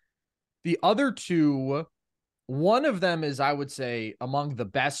 The other two, one of them is, I would say, among the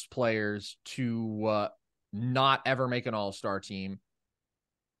best players to not ever make an all-star team.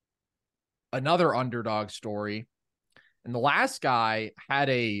 Another underdog story. And the last guy had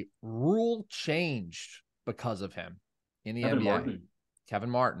a rule changed because of him in the Kevin NBA. Martin. Kevin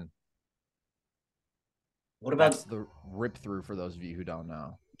Martin. What about That's the rip through for those of you who don't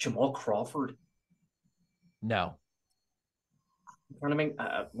know. Jamal Crawford? No. I'm trying to make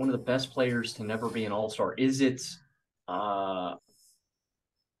one of the best players to never be an all-star. Is it was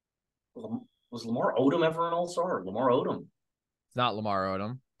Lamar Odom ever an all-star? Lamar Odom. It's not Lamar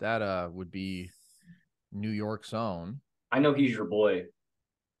Odom. That would be New York's own. I know he's your boy.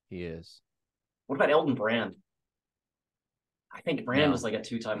 He is. What about Elton Brand? I think Brand No. was like a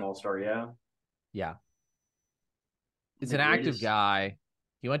 2-time All-Star, yeah? Yeah. He's The an active greatest. guy.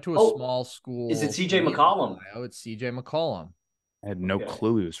 He went to a Oh, small school. is it CJ in McCollum? Ohio. It's CJ McCollum. I had no Okay.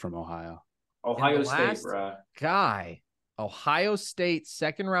 clue he was from Ohio. Ohio And the State, last bro. guy, Ohio State,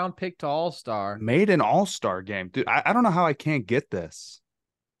 second round pick to All-Star. Made an All-Star game. Dude, I don't know how I can't get this.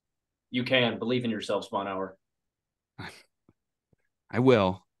 You can. Believe in yourself, Sponhour. I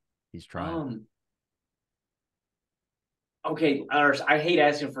will. He's trying. Okay, Ars, I hate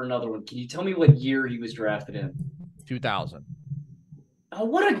asking for another one. Can you tell me what year he was drafted in? 2000. Oh,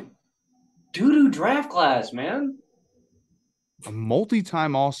 what a doo-doo draft class, man. A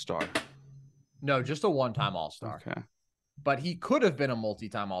multi-time All-Star. No, just a one-time All-Star. Okay. But he could have been a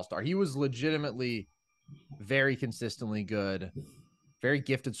multi-time All-Star. He was legitimately very consistently good, very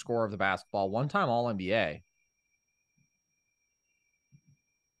gifted scorer of the basketball, one-time All-NBA.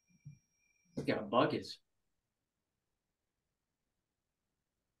 He's got buckets.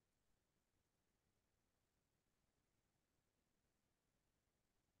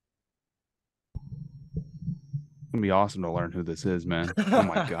 It's gonna be awesome to learn who this is, man. Oh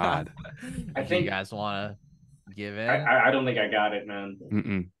my god. I think you guys want to give in. I don't think I got it, man.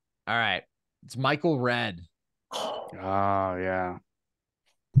 Mm-mm. All right, it's Michael Redd. Oh yeah.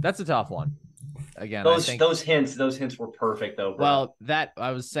 That's a tough one. Again, those I think, those hints were perfect though, bro. well, that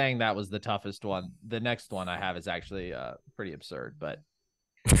I was saying that was the toughest one. The next one I have is actually pretty absurd, but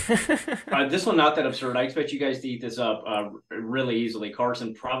this one not that absurd. I expect you guys to eat this up really easily.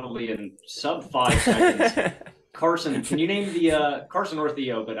 Carson, probably in sub 5 seconds. Carson, can you name the Carson or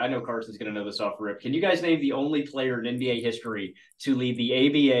Theo? But I know Carson's going to know this off rip. Can you guys name the only player in NBA history to lead the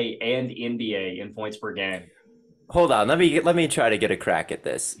ABA and NBA in points per game? Hold on, let me try to get a crack at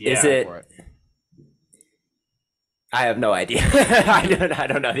this. Yeah, Is it? I have no idea. I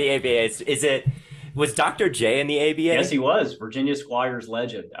don't know the ABA. Is it? Was Dr. J in the ABA? Yes, he was. Virginia Squires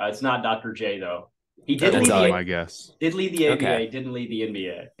legend. It's not Dr. J though. He did That's lead my guess. Did lead the ABA. Okay. Didn't lead the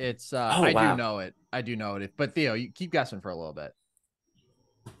NBA. it's wow. do know it. I do know it. But Theo, you keep guessing for a little bit.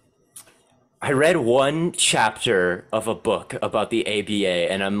 I read one chapter of a book about the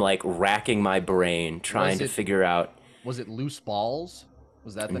ABA, and I'm like racking my brain trying to figure out. Was it Loose Balls?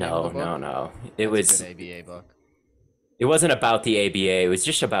 Was that the name of the book? No. That's a good ABA book. It wasn't about the ABA. It was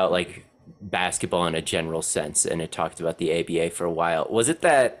just about like basketball in a general sense, and it talked about the ABA for a while. Was it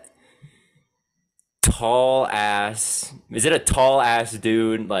that tall ass? Is it a tall ass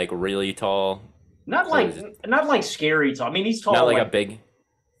dude, like really tall? Not like scary tall. I mean, he's tall. Not like a big.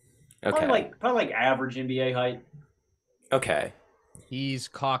 Okay. Probably like average NBA height. Okay. He's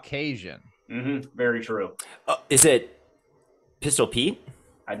Caucasian. Mm-hmm. Very true. Is it Pistol Pete?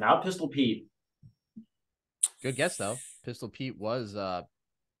 Not Pistol Pete. Good guess though. Pistol Pete was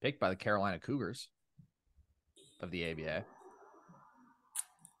picked by the Carolina Cougars of the ABA.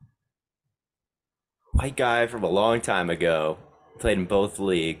 White guy from a long time ago. Played in both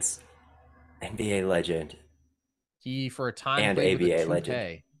leagues. NBA legend. He for a time and played with ABA a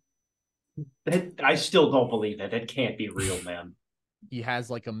legend. I still don't believe that. That can't be real, man. He has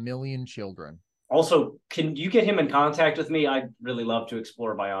like 1 million children. Also, can you get him in contact with me? I'd really love to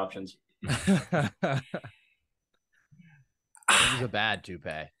explore my options. It was a bad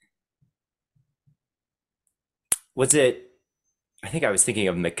toupee. Was it? I think I was thinking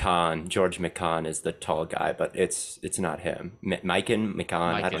of McCann. George McCann is the tall guy, but it's not him.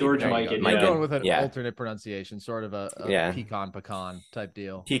 McCann. George Mikan. You're going with an alternate pronunciation, sort of a Yeah. pecan type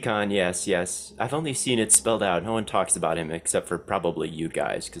deal. Pecan, yes. I've only seen it spelled out. No one talks about him except for probably you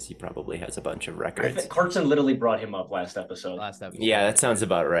guys, because he probably has a bunch of I records. think Carson literally brought him up last episode. Yeah, that sounds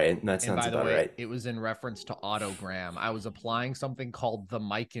about right. That And sounds by the about way, right. it was in reference to autogram. I was applying something called the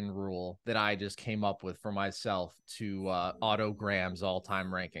Mikan rule that I just came up with for myself to autograms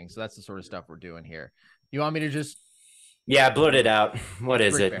all-time ranking. So that's the sort of stuff we're doing here. You want me to just blurt it out. What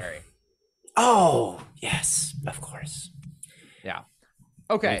is Rick it? Barry. Oh, yes, of course. Yeah.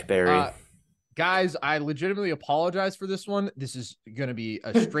 Okay. Rick Barry. Guys, I legitimately apologize for this one. This is going to be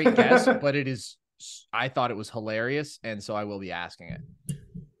a straight guess, but I thought it was hilarious, and so I will be asking it.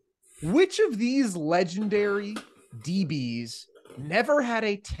 Which of these legendary DBs never had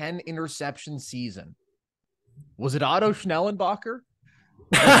a 10 interception season? Was it Otto Schnellenbacher?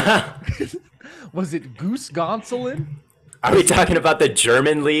 Was it Goose Gonsolin? Are we talking about the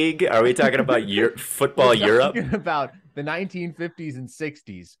German league? Are we talking about football Europe? Talking about the 1950s and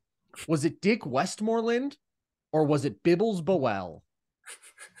 60s. Was it Dick Westmoreland or was it Bibbles Bowell?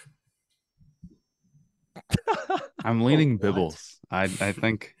 I'm leaning Bibbles. I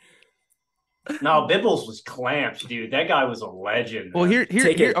think No, Bibbles was clamps, dude. That guy was a legend. Well, man.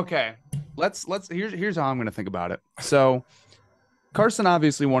 here. Okay, here's how I'm gonna think about it. So, Carson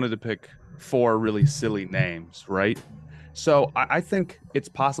obviously wanted to pick 4 really silly names, right? So I think it's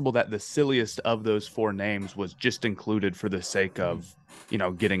possible that the silliest of those 4 names was just included for the sake of,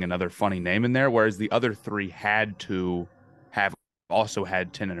 getting another funny name in there, whereas the other 3 had to have also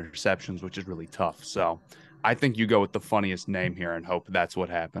had 10 interceptions, which is really tough. So I think you go with the funniest name here and hope that's what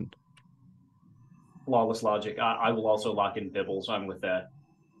happened. Flawless logic. I will also lock in Bibbles. I'm with that.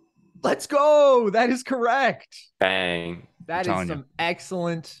 Let's go. That is correct. Bang. That is some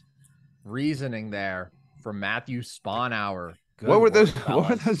excellent reasoning there from Matthew Sponhour. What were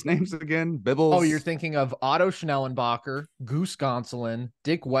those names again? Bibbles. Oh, you're thinking of Otto Schnellenbacher, Goose Gonsolin,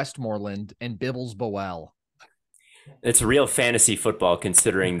 Dick Westmoreland, and Bibbles Bowell. It's real fantasy football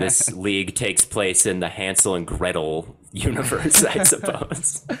considering this league takes place in the Hansel and Gretel universe, I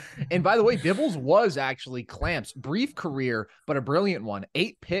suppose. And by the way, Bibbles was actually Clamps' brief career, but a brilliant one.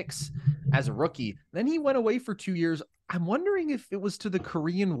 8 picks as a rookie. Then he went away for 2 years. I'm wondering if it was to the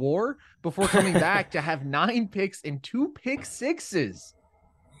Korean War before coming back to have 9 picks and 2 pick sixes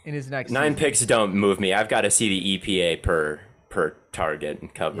in his next 9 season. picks don't move me. I've got to see the EPA per target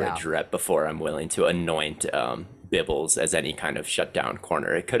and coverage rep before I'm willing to anoint Bibbles as any kind of shutdown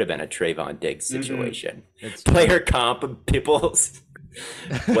corner. It could have been a Trayvon Diggs situation. Player comp Bibbles,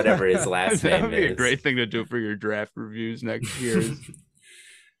 whatever his last name is. That would be a great thing to do for your draft reviews next year. Is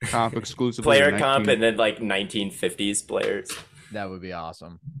comp exclusively. Player comp and then like 1950s players. That would be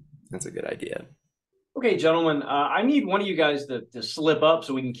awesome. That's a good idea. Okay, gentlemen, I need one of you guys to slip up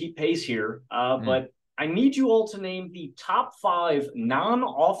so we can keep pace here. But I need you all to name the top 5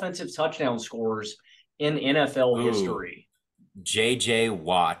 non-offensive touchdown scorers in NFL history. J.J.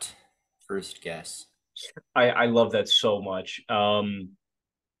 Watt, first guess. I love that so much.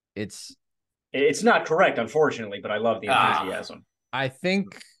 It's not correct, unfortunately, but I love the enthusiasm. I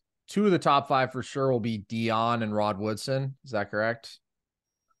think 2 of the top 5 for sure will be Dion and Rod Woodson. Is that correct?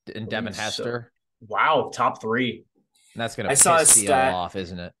 And Devin Hester. Wow, top 3. And that's going to piss Theo off,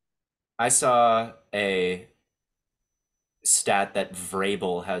 isn't it? I saw a stat that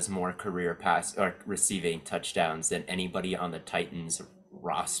Vrabel has more career pass or receiving touchdowns than anybody on the Titans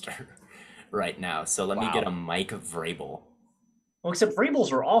roster right now. So let me get a Mike Vrabel. Well, except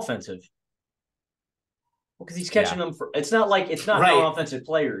Vrabels are offensive. Well, because he's catching them for. It's not non-offensive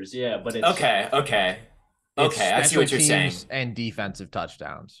players, but it's okay. I see what you're saying. And defensive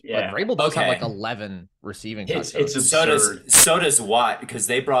touchdowns. Yeah. But Vrabel does have like 11 receiving touchdowns. It's absurd. So does Watt, because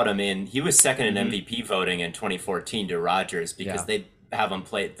they brought him in. He was second in MVP voting in 2014 to Rodgers because they have him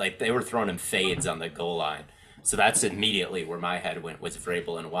play, like they were throwing him fades on the goal line. So that's immediately where my head went, was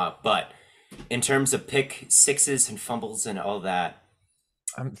Vrabel and Watt. But in terms of pick sixes and fumbles and all that,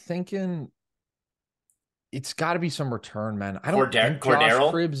 I'm thinking it's got to be some return, man. I don't think Josh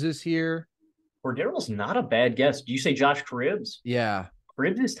Cordero? Cribbs is here. Cordero's not a bad guess. Do you say Josh Cribbs? Yeah.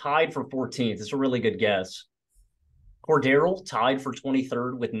 Cribbs is tied for 14th. It's a really good guess. Cordero tied for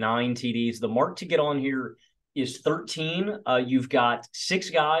 23rd with 9 TDs. The mark to get on here is 13. You've got 6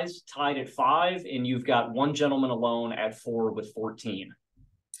 guys tied at 5, and you've got 1 gentleman alone at 4 with 14.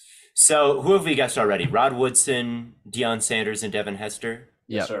 So who have we guessed already? Rod Woodson, Deion Sanders, and Devin Hester?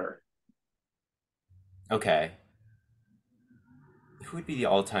 Yes, sir. Okay. Who would be the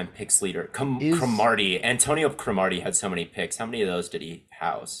all-time picks leader? Cromartie. Antonio Cromartie had so many picks. How many of those did he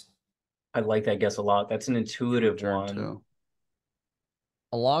house? I like that guess a lot. That's an intuitive one. Too.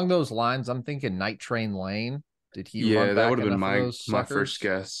 Along those lines, I'm thinking Night Train Lane. Did he run back that would have been my first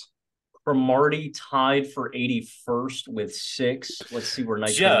guess. Cromartie tied for 81st with 6. Let's see where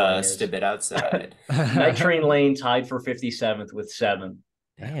Night Train Lane is. Just a bit outside. Night Train Lane tied for 57th with 7.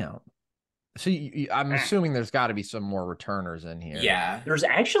 Damn. So I'm assuming there's got to be some more returners in here. Yeah. There's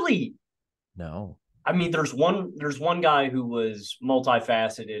actually no. I mean, there's one guy who was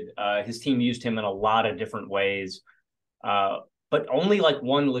multifaceted. His team used him in a lot of different ways, but only like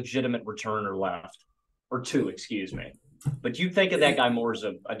 1 legitimate returner left, or 2, excuse me. But you think of that guy more as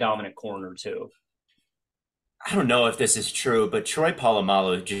a dominant corner too. I don't know if this is true, but Troy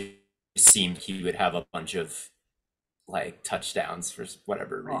Polamalu just seemed he would have a bunch of like touchdowns for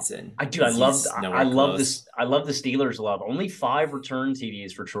whatever reason. I love this. I love the Steelers love. Only 5 return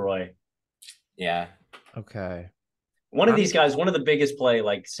TDs for Troy. Yeah. Okay. One of these guys, one of the biggest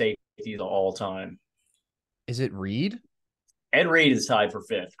safeties of all time. Is it Reed? Ed Reed is tied for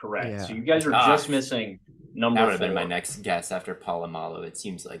 5th, correct. Yeah. So you guys are just missing number 4. That would have been my next guess after Polamalu. It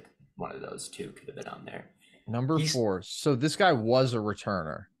seems like one of those 2 could have been on there. Number 4. So this guy was a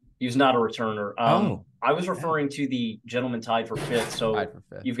returner. He was not a returner. Oh. I was referring to the gentleman tied for fifth. So Tied for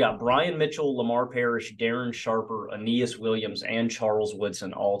fifth. you've got Brian Mitchell, Lamar Parrish, Darren Sharper, Aeneas Williams, and Charles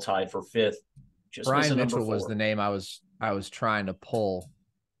Woodson all tied for fifth. Just Brian missing Mitchell was number 4. the name I was trying to pull.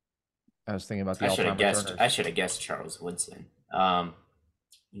 I was thinking about the all-time returners. I should have guessed Charles Woodson.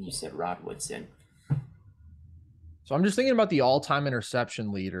 You said Rod Woodson. So I'm just thinking about the all-time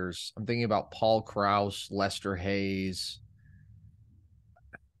interception leaders. I'm thinking about Paul Krause, Lester Hayes.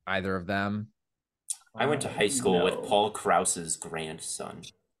 Either of them. I went to high school with Paul Krause's grandson.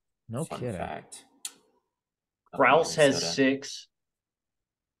 No Fun kidding. fact. Krause has Minnesota. 6.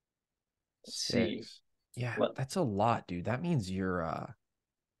 Let's 6. see. Yeah, that's a lot, dude. That means you're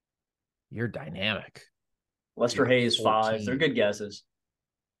dynamic. Lester Hayes 5. They're good guesses.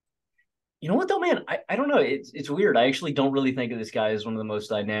 You know what though, man? I don't know. It's weird. I actually don't really think of this guy as one of the most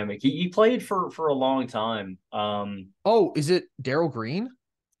dynamic. He played for a long time. Oh, is it Darryl Green?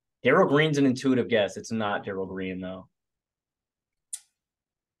 Darryl Green's an intuitive guess. It's not Darryl Green though.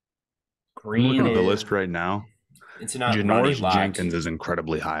 I'm looking at the list right now. It's not Janoris Ronnie Jenkins is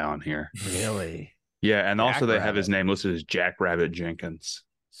incredibly high on here. Really? Yeah, and also they have Jackrabbit. his name listed as Jackrabbit Jenkins.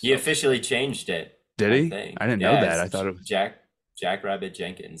 He officially changed it. Did he? think. I didn't know that. I thought it was Jackrabbit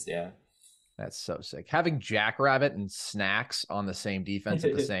Jenkins. Yeah. That's so sick. Having Jackrabbit and Snacks on the same defense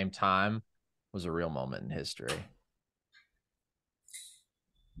at the same time was a real moment in history.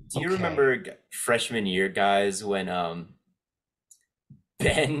 Do you remember freshman year, guys, when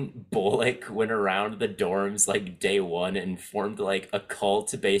Ben Bullock went around the dorms like day one and formed like a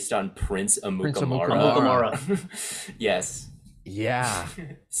cult based on Prince Amukamara? Yes. Yeah.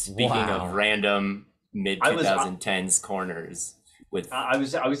 Speaking of random mid 2010s corners, with I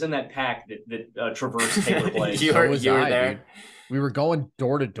was in that pack that traversed Taylor Place. you were there. Dude. We were going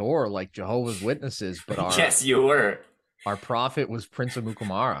door to door like Jehovah's Witnesses, but our yes, you were. Our prophet was Prince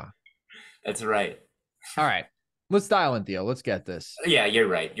Amukamara. That's right. All right. Let's dial in, Theo. Let's get this. Yeah, you're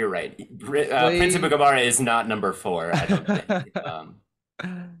right. You're right. Prince Amukamara is not number 4, I don't think.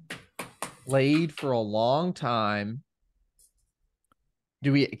 Played for a long time.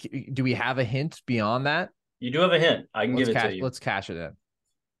 Do we have a hint beyond that? You do have a hint. I can give it to you. Let's cash it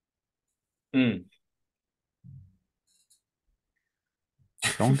in.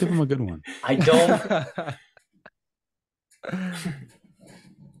 Don't give him a good one. I don't.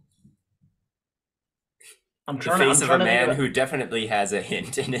 I'm trying of a man who definitely has a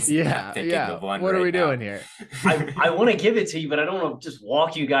hint in his not thinking of one. What are we doing here? I want to give it to you, but I don't want to just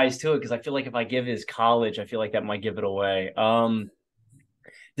walk you guys to it because I feel like if I give his college, I feel like that might give it away.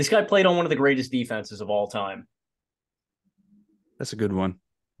 This guy played on one of the greatest defenses of all time. That's a good one.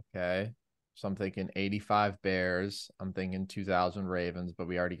 Okay. So I'm thinking 85 Bears. I'm thinking 2000 Ravens, but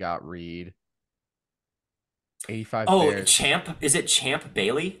we already got Reed. 85 Bears. Champ. Is it Champ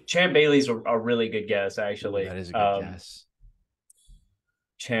Bailey? Champ Bailey's a really good guess, actually. Ooh, that is a good guess.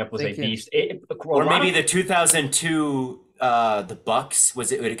 Champ was a beast. Or maybe the 2002 the Bucks.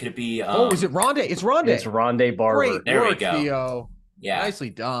 Was it? Could it be? Is it Rondé? It's Rondé. It's Rondé Barber. Great there work, we go. Theo. Yeah. Nicely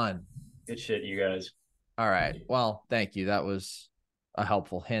done. Good shit, you guys. All right. Well, thank you. That was a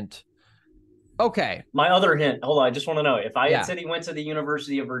helpful hint. Okay. My other hint. Hold on. I just want to know if I had said he went to the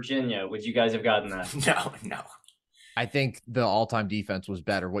University of Virginia, would you guys have gotten that? No. I think the all-time defense was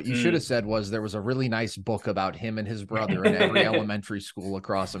better. What you should have said was there was a really nice book about him and his brother in every elementary school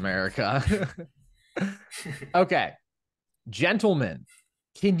across America. Okay. Gentlemen,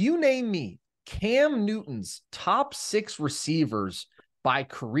 can you name me Cam Newton's top 6 receivers by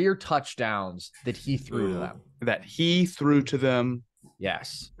career touchdowns that he threw to them? That he threw to them.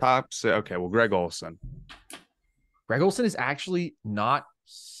 Yes. Okay, well, Greg Olsen. Greg Olsen is actually not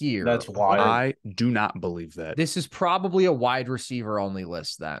here. That's wild. I do not believe that. This is probably a wide receiver only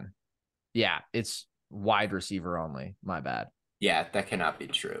list then. Yeah, it's wide receiver only. My bad. Yeah, that cannot be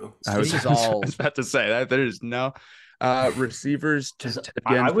true. I was about to say that there is no receivers.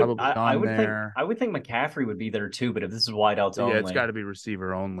 I would think McCaffrey would be there too, but if this is wideouts only, it's got to be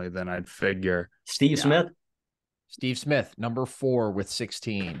receiver only. Then I'd figure Steve Smith. Steve Smith, number 4 with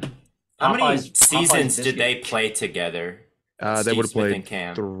 16. How many seasons did they play together? They would have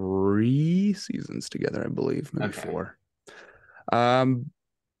played 3 seasons together, I believe, maybe 4.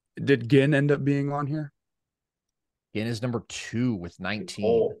 Did Ginn end up being on here? Ginn is number 2 with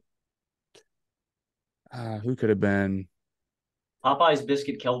 19. Who could have been? Popeye's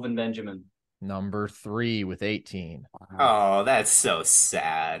Biscuit, Kelvin Benjamin. Number 3 with 18. Oh, that's so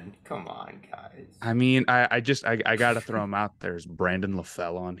sad. Come on, guys. I mean, I got to throw him out. There's Brandon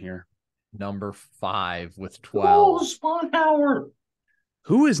LaFell on here. Number 5 with 12. Oh, Sponhour.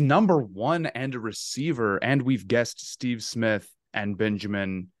 Who is number 1 and a receiver? And we've guessed Steve Smith and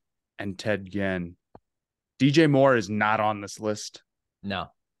Benjamin and Ted Ginn. DJ Moore is not on this list. No.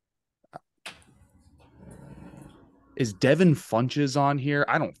 Is Devin Funches on here?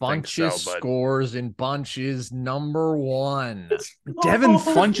 I don't think so. Funches But scores in bunches number 1. Devin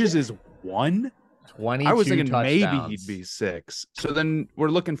Funches is 1? 22 I was thinking touchdowns. maybe he'd be 6. So then we're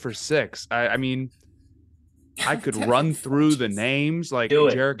looking for 6. I mean, I could run through the names like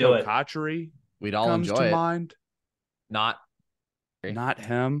Jericho Cotchery. We'd all comes enjoy to it. mind. Not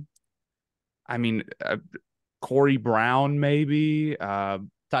him. I mean, Corey Brown maybe.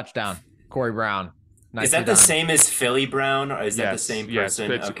 Touchdown. Corey Brown. Is that the same as Philly Brown, or is that the same person?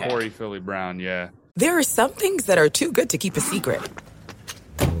 Yes, it's Corey Philly Brown, yeah. There are some things that are too good to keep a secret.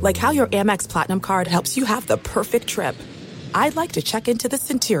 Like how your Amex Platinum card helps you have the perfect trip. I'd like to check into the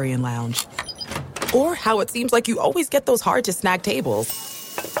Centurion Lounge. Or how it seems like you always get those hard-to-snag tables.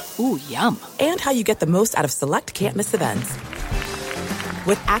 Ooh, yum. And how you get the most out of select can't-miss events.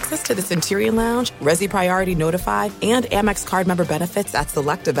 With access to the Centurion Lounge, Resi Priority Notified, and Amex card member benefits at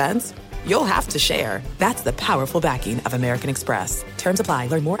select events, you'll have to share. That's the powerful backing of American Express. Terms apply.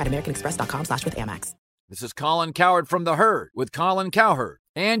 Learn more at americanexpress.com/withAmex. This is Colin Cowherd from The Herd with Colin Cowherd.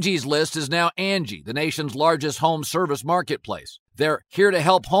 Angie's List is now Angie, the nation's largest home service marketplace. They're here to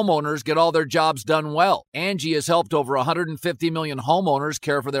help homeowners get all their jobs done well. Angie has helped over 150 million homeowners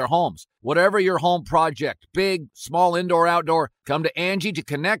care for their homes. Whatever your home project, big, small, indoor, outdoor, come to Angie to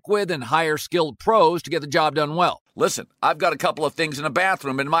connect with and hire skilled pros to get the job done well. Listen, I've got a couple of things in a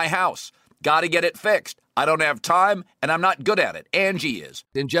bathroom in my house. Got to get it fixed. I don't have time, and I'm not good at it. Angie is.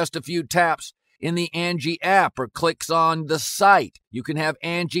 In just a few taps in the Angie app or clicks on the site, you can have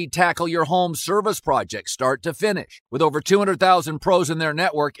Angie tackle your home service project start to finish. With over 200,000 pros in their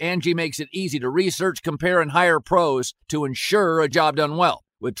network, Angie makes it easy to research, compare, and hire pros to ensure a job done well.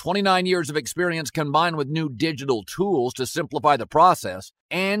 With 29 years of experience combined with new digital tools to simplify the process,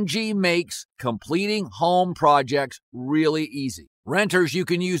 Angie makes completing home projects really easy. Renters, you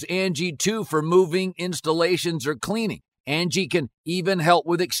can use Angie too for moving, installations, or cleaning. Angie can even help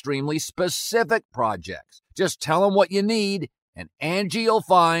with extremely specific projects. Just tell them what you need, and Angie will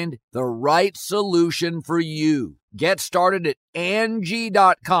find the right solution for you. Get started at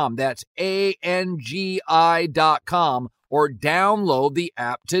Angie.com. That's ANGI.com, or download the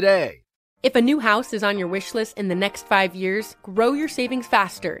app today. If a new house is on your wish list in the next 5 years, grow your savings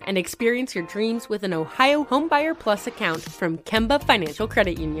faster and experience your dreams with an Ohio Homebuyer Plus account from Kemba Financial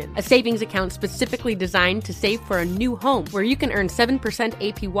Credit Union. A savings account specifically designed to save for a new home, where you can earn 7%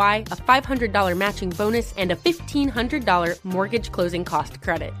 APY, a $500 matching bonus, and a $1,500 mortgage closing cost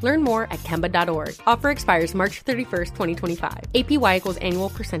credit. Learn more at Kemba.org. Offer expires March 31st, 2025. APY equals annual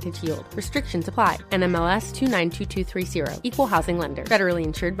percentage yield. Restrictions apply. NMLS 292230. Equal housing lender. Federally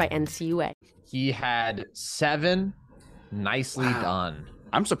insured by NCUA. He had 7. Nicely done.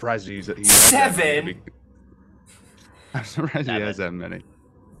 I'm surprised he has 7. I'm surprised he has that many.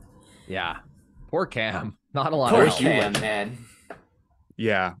 Yeah. Poor Cam. Not a lot Poor of help. Cam, man.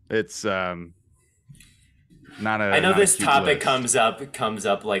 Yeah, it's not a. I know not this a cute topic list. comes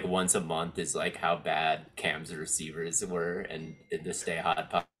up like once a month, is like how bad Cam's receivers were and in the Stay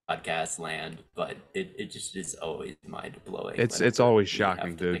Hot podcast land, but it just is always mind blowing. It's always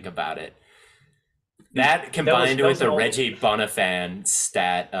shocking, dude. Think about it. That combined with the Reggie Bonifan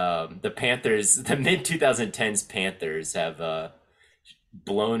stat, the Panthers, the mid 2010s Panthers have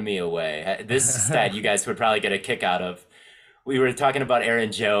blown me away. This stat you guys would probably get a kick out of. We were talking about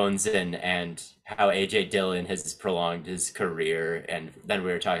Aaron Jones and how AJ Dillon has prolonged his career, and then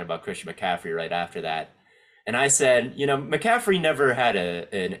we were talking about Christian McCaffrey right after that. And I said, McCaffrey never had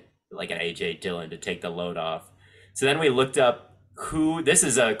an AJ Dillon to take the load off. So then we looked up this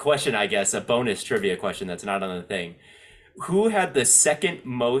is a question, I guess, a bonus trivia question that's not on the thing. Who had the second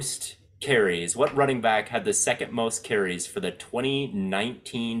most carries? What running back had the second most carries for the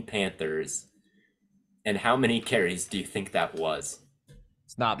 2019 Panthers? And how many carries do you think that was?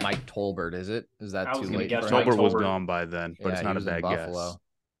 It's not Mike Tolbert, is it? Is that too late? Tolbert was gone by then, but it's not a bad guess.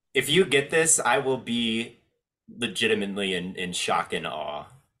 If you get this, I will be legitimately in shock and awe.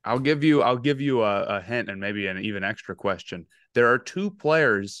 I'll give you a hint and maybe an even extra question. There are 2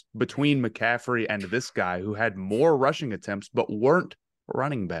 players between McCaffrey and this guy who had more rushing attempts but weren't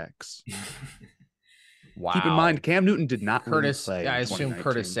running backs. Wow. Keep in mind, Cam Newton did not Curtis. play. I assume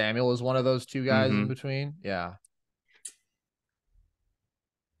Curtis Samuel is one of those 2 guys in between. Yeah.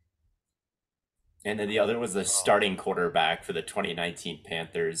 And then the other was the starting quarterback for the 2019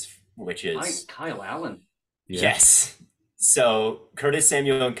 Panthers, which is Kyle Allen. Yeah. Yes. So Curtis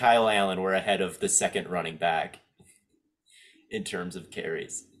Samuel and Kyle Allen were ahead of the second running back in terms of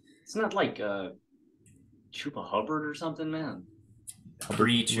carries. It's not like Chupa Hubbard or something, man. Hubbard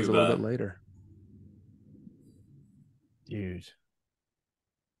was a little bit later. Dude,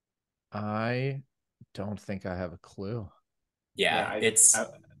 I don't think I have a clue. Yeah, do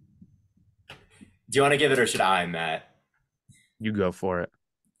you want to give it or should I, Matt? You go for it.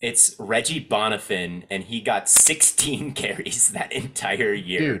 It's Reggie Bonifin, and he got 16 carries that entire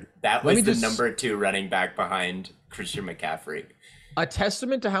year. Dude, that was the number 2 running back behind Christian McCaffrey. A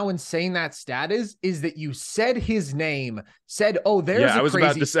testament to how insane that stat is that you said his name, said, "Oh, there's a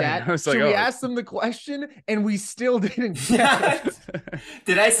crazy stat." So we asked them the question, and we still didn't get it.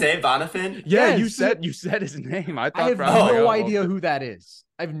 Did I say Bonifin? Yeah, yes. you said his name. I have no idea who that is.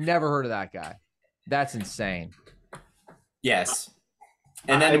 I've never heard of that guy. That's insane. Yes.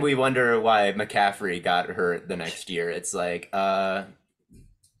 And then we wonder why McCaffrey got hurt the next year. It's like, wow.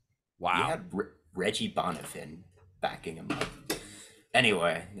 You had Reggie Bonifin backing him up.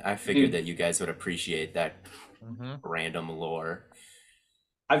 Anyway, I figured that you guys would appreciate that random lore.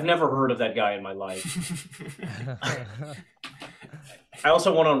 I've never heard of that guy in my life. I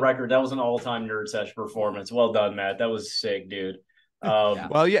also went on record. That was an all-time Nerd Sesh performance. Well done, Matt. That was sick, dude.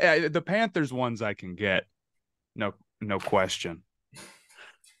 Well, yeah, the Panthers ones I can get. No question.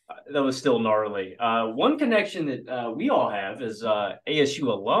 That was still gnarly. One connection that we all have is ASU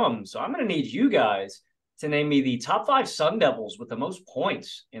alum. So I'm going to need you guys to name me the top 5 Sun Devils with the most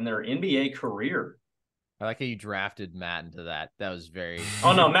points in their NBA career. I like how you drafted Matt into that. That was very...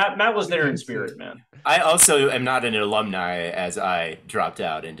 Oh, no, Matt was there in spirit, man. I also am not an alumni, as I dropped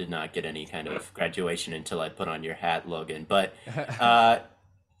out and did not get any kind of graduation until I put on your hat, Logan. But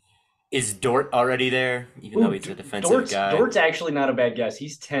is Dort already there, even though he's a defensive guy? Dort's actually not a bad guess.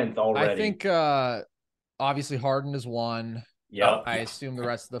 He's 10th already. I think obviously Harden is 1. Yeah, I assume the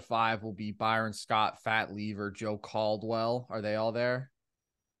rest of the 5 will be Byron Scott, Fat Lever, Joe Caldwell. Are they all there?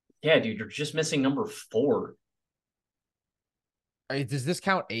 Yeah, dude, you're just missing number 4. Does this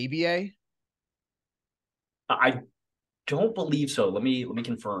count ABA? I don't believe so. Let me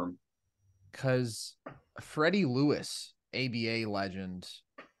confirm. Because Freddie Lewis, ABA legend,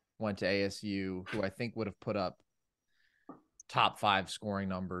 went to ASU, who I think would have put up top 5 scoring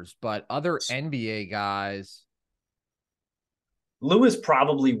numbers. But other NBA guys... Lewis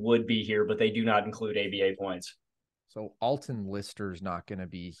probably would be here, but they do not include ABA points. So Alton Lister's not going to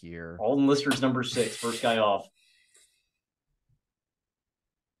be here. Alton Lister's number 6, first guy off.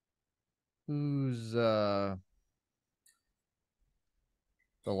 Who's the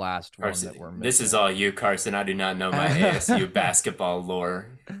last one Carson, that we're missing? This is all you, Carson. I do not know my ASU basketball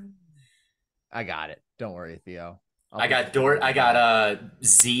lore. I got it. Don't worry, Theo. I got Dort. I got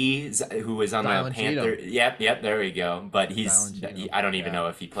Z, who was on the Panther. Yep. There we go. But I don't even know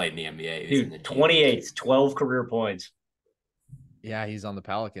if he played in the NBA. Dude, 28, 12 career points. Yeah, he's on the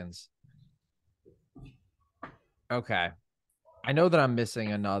Pelicans. Okay. I know that I'm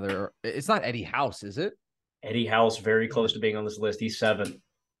missing another. It's not Eddie House, is it? Eddie House, very close to being on this list. He's 7.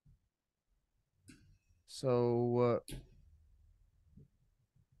 So,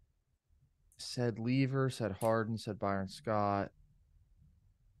 said Lever, said Harden, said Byron Scott.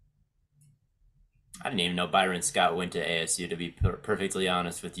 I didn't even know Byron Scott went to ASU, to be perfectly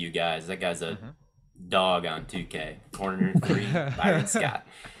honest with you guys. That guy's a dog on 2K. Corner 3, Byron Scott.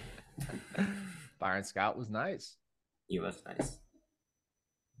 Byron Scott was nice. He was nice.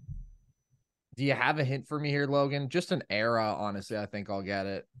 Do you have a hint for me here, Logan? Just an era, honestly. I think I'll get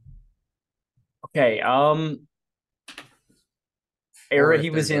it. Okay. Era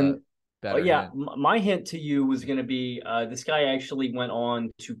he was in. My hint to you was going to be this guy actually went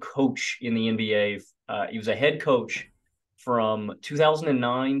on to coach in the NBA. He was a head coach from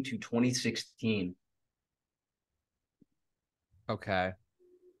 2009 to 2016. Okay.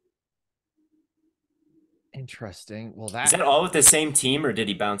 Interesting. Well, is that all with the same team, or did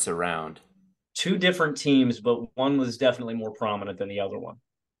he bounce around? 2 different teams, but one was definitely more prominent than the other one.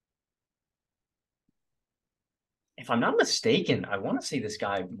 If I'm not mistaken, I want to say this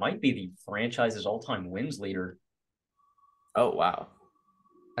guy might be the franchise's all-time wins leader. Oh, wow.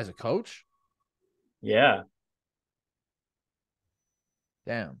 As a coach? Yeah.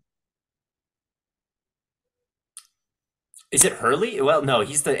 Damn. Is it Hurley? Well, no,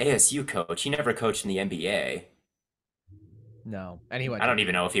 he's the ASU coach. He never coached in the NBA. No. Anyway, I don't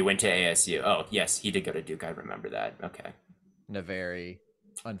even know if he went to ASU. Oh, yes, he did go to Duke. I remember that. Okay. In a very,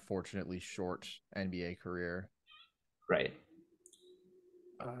 unfortunately, short NBA career. Right.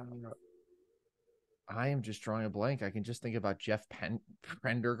 I am just drawing a blank. I can just think about Jeff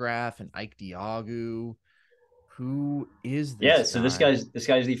Prendergraph and Ike Diagu. Who is this? Yeah, so guy? this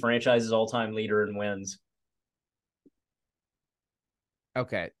guy's the franchise's all-time leader in wins.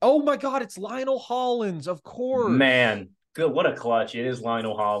 Okay. Oh my God, it's Lionel Hollins, of course. Man, Good. What a clutch. It is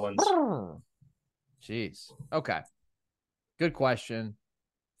Lionel Hollins. Jeez. Okay. Good question.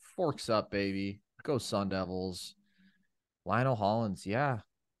 Forks up, baby. Go Sun Devils. Lionel Hollins. Yeah,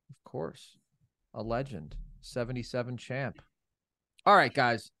 of course. A legend. 77 champ. All right,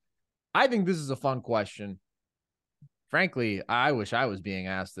 guys. I think this is a fun question. Frankly, I wish I was being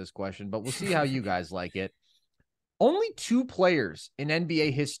asked this question, but we'll see how you guys like it. Only 2 players in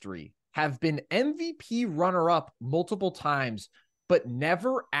NBA history have been MVP runner-up multiple times, but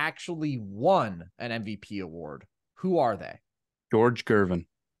never actually won an MVP award. Who are they? George Gervin,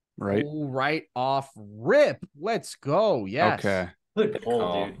 right? Oh, right off rip. Let's go. Yes. Okay. Good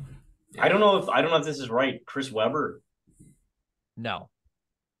pull, dude. I don't know if this is right. Chris Webber. No.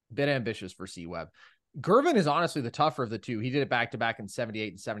 Bit ambitious for C-Web. Gervin is honestly the tougher of the two. He did it back-to-back in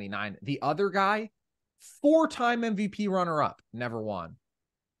 78 and 79. The other guy, 4-time MVP runner-up, never won.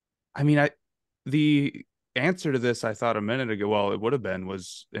 I mean, the answer to this, I thought a minute ago, well, it would have been,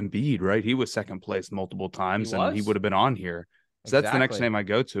 was Embiid, right? He was second place multiple times, and he would have been on here. So that's the next name I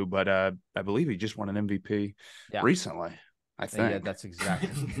go to, but I believe he just won an MVP recently. I think. Yeah, that's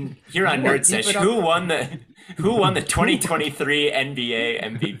exactly. You're on Nerd Sesh. Who won the 2023 NBA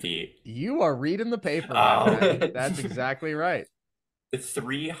MVP? You are reading the paper. Man. That's exactly right. The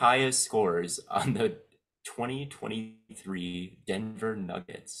 3 highest scores on the 2023 Denver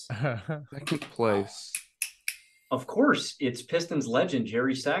Nuggets. Second place. Of course, it's Pistons legend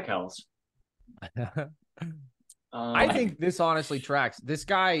Jerry Stackhouse. I think this honestly tracks. This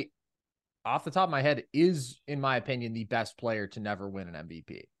guy, off the top of my head, is, in my opinion, the best player to never win an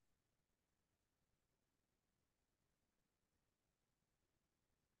MVP.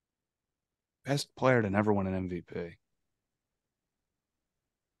 Best player to never win an MVP.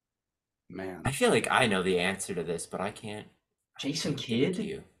 Man. I feel like I know the answer to this, but I can't. Jason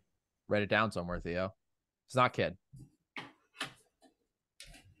Kidd? Write it down somewhere, Theo. It's not Kidd.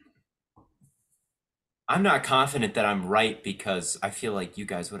 I'm not confident that I'm right because I feel like you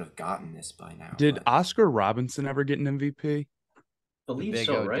guys would have gotten this by now. Did Oscar Robinson ever get an MVP? Believe Big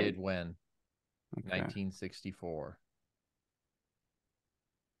so, O right? did win. Okay. 1964.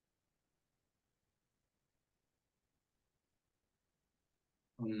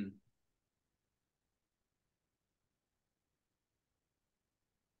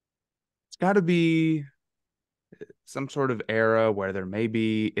 It's got to be some sort of era where there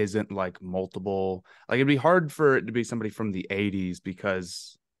maybe isn't like multiple. Like it'd be hard for it to be somebody from the 80s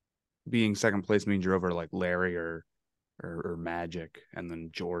because being second place means you're over like Larry or Magic and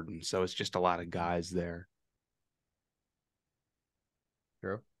then Jordan. So it's just a lot of guys there.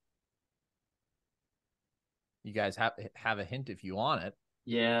 True. You guys have a hint if you want it.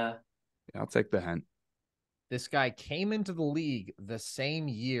 Yeah. I'll take the hint. This guy came into the league the same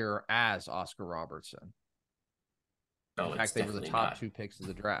year as Oscar Robertson. In fact, they were the top 2 picks of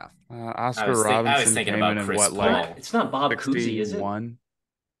the draft. Oscar Robinson came in Chris what, Paul. like It's not Bob Cousy, is it? 61?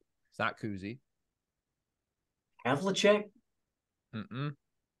 It's not Cousy. Havlicek? Mm-mm.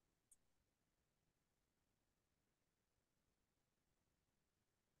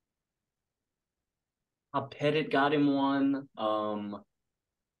 Pettit got him one.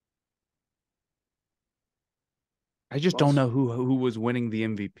 I just don't know who was winning the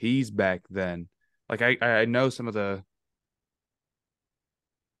MVPs back then. Like I know some of the.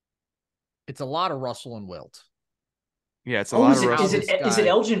 It's a lot of Russell and Wilt. Yeah, it's a lot of Russell. Is it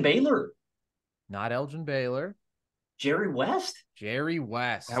Elgin Baylor? Not Elgin Baylor. Jerry West? Jerry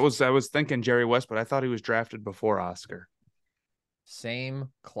West. I was thinking Jerry West, but I thought he was drafted before Oscar. Same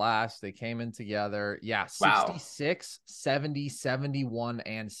class. They came in together. Yeah, Wow. 66, 70, 71,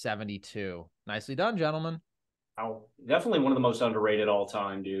 and 72. Nicely done, gentlemen. Oh, definitely one of the most underrated all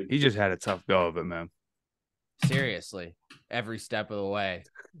time, dude. He just had a tough go of it, man. Seriously. Every step of the way.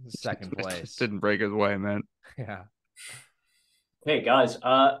 Second place. Just didn't break his way, man. Yeah. Hey, guys,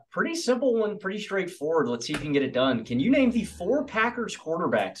 pretty simple one, pretty straightforward. Let's see if you can get it done. Can you name the 4 Packers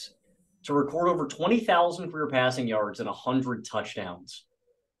quarterbacks to record over 20,000 career passing yards and 100 touchdowns?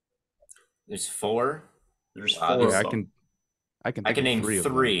 There's 4. There's Wow, 4. Yeah, I can name three.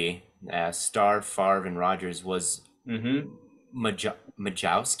 3. Starr, Favre, and Rodgers was Majowski.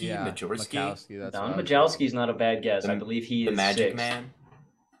 Yeah, Majorski. Majowski, that's Don what Majowski's not a bad guess. I believe he is the Magic 6th. Man.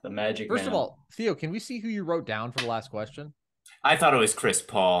 The Magic First Man. of all, Theo, can we see who you wrote down for the last question? I thought it was Chris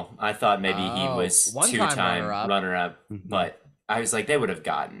Paul. I thought maybe he was one-time 2-time runner-up. runner-up, but I was like, they would have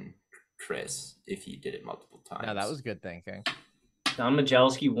gotten Chris if he did it multiple times. Yeah, that was good thinking. Don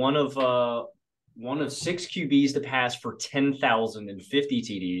Majowski, one of 6 QBs to pass for 10,050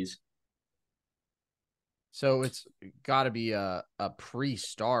 TDs. So it's got to be a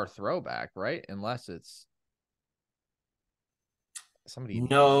pre-star throwback, right? Unless it's Somebody.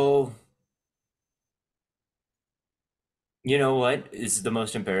 No. You know what is the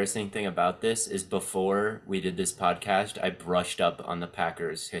most embarrassing thing about this is before we did this podcast, I brushed up on the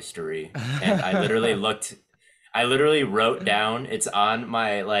Packers history and I literally wrote down, it's on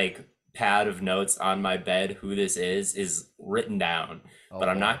my like pad of notes on my bed, who this is written down, but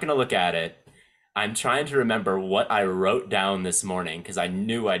I'm not going to look at it. I'm trying to remember what I wrote down this morning because I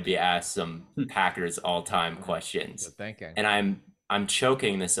knew I'd be asked some Packers all-time questions. Good thinking. And I'm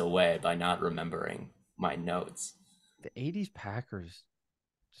choking this away by not remembering my notes. The 80s Packers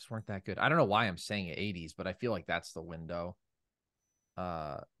just weren't that good. I don't know why I'm saying 80s, but I feel like that's the window.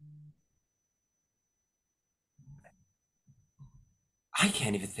 I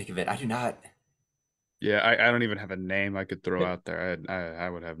can't even think of it. I do not. Yeah, I don't even have a name I could throw out there. I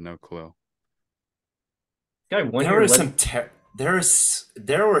would have no clue. There was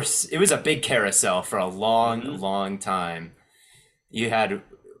it was a big carousel for a long time. You had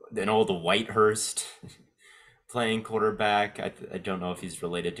an old Whitehurst playing quarterback. I don't know if he's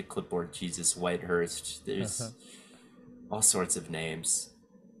related to Clipboard Jesus Whitehurst. There's all sorts of names.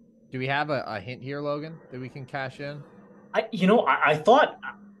 Do we have a hint here, Logan, that we can cash in? I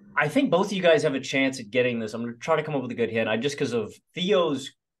think both of you guys have a chance at getting this. I'm going to try to come up with a good hint. Just because of Theo's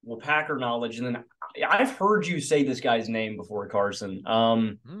Packer knowledge, and then I've heard you say this guy's name before, Carson.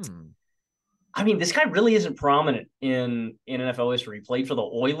 I mean, this guy really isn't prominent in NFL history. He played for the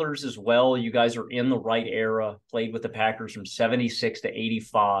Oilers as well. You guys are in the right era. Played with the Packers from 76 to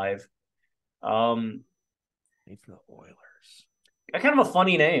 85. Played for the Oilers. Kind of a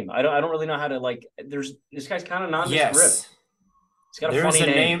funny name. I don't really know how to this guy's kind of nondescript. Yes. He's got a funny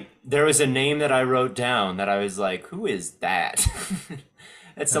name. There was a name that I wrote down that I was like, who is that?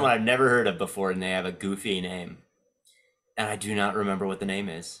 That's someone I've never heard of before, and they have a goofy name. And I do not remember what the name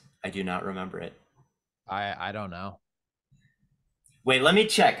is. I do not remember it. I don't know. Wait, let me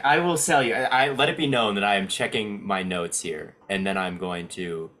check. I will tell you. I let it be known that I am checking my notes here, and then I'm going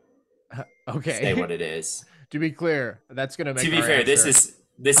to say what it is. To be clear, that's going to make. To be fair, this is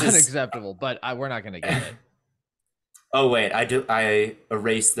unacceptable, but we're not going to get it. Oh wait, I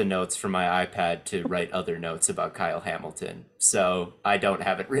erased the notes from my iPad to write other notes about Kyle Hamilton, so I don't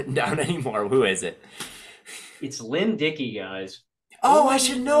have it written down anymore. Who is it? It's Lynn Dickey, guys. Oh, I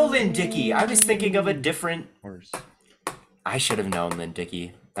should know Lynn Dickey. I was thinking of a different. I should have known Lynn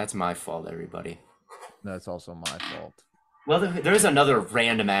Dickey. That's my fault, everybody. That's also my fault. Well, there's another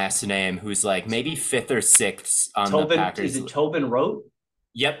random ass name who's like maybe 5th or 6th on the Packers. Is it Tobin Rote?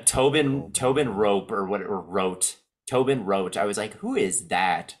 Yep, Tobin Rope or Rote. Tobin Rote. I was like, who is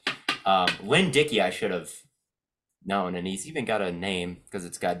that? Lynn Dickey, I should have known, and he's even got a name because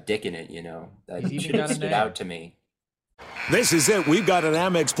it's got Dick in it. You know, that should have stood out to me. This is it. We've got an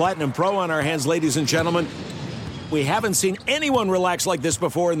Amex Platinum Pro on our hands, ladies and gentlemen. We haven't seen anyone relax like this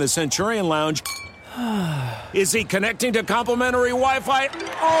before in the Centurion Lounge. Is he connecting to complimentary Wi-Fi?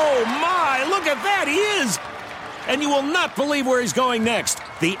 Oh, my! Look at that! He is! And you will not believe where he's going next.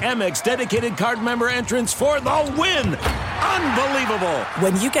 The Amex dedicated card member entrance for the win! Unbelievable!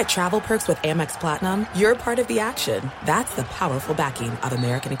 When you get travel perks with Amex Platinum, you're part of the action. That's the powerful backing of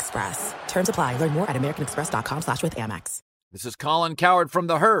American Express. Terms apply. Learn more at americanexpress.com/withAmex. This is Colin Cowherd from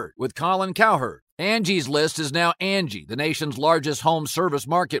The Herd with Colin Cowherd. Angie's List is now Angie, the nation's largest home service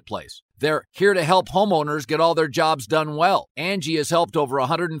marketplace. They're here to help homeowners get all their jobs done well. Angie has helped over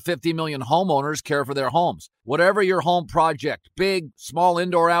 150 million homeowners care for their homes. Whatever your home project, big, small,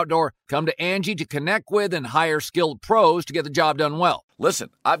 indoor, outdoor, come to Angie to connect with and hire skilled pros to get the job done well. Listen,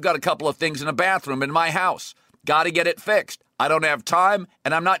 I've got a couple of things in a bathroom in my house. Got to get it fixed. I don't have time,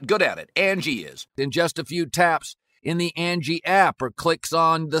 and I'm not good at it. Angie is. In just a few taps, in the Angie app or clicks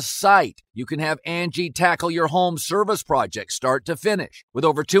on the site, you can have Angie tackle your home service project start to finish. With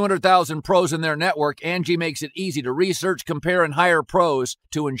over 200,000 pros in their network, Angie makes it easy to research, compare, and hire pros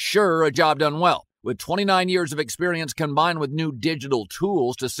to ensure a job done well. With 29 years of experience combined with new digital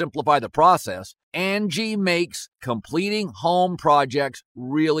tools to simplify the process, Angie makes completing home projects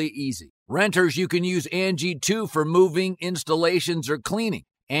really easy. Renters, you can use Angie too for moving, installations, or cleaning.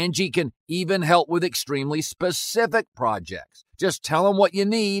 Angie can even help with extremely specific projects. Just tell them what you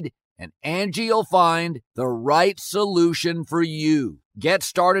need, and Angie will find the right solution for you. Get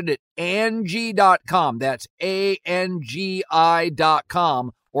started at Angie.com. That's ANGI.com,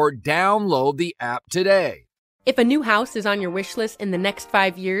 or download the app today. If a new house is on your wish list in the next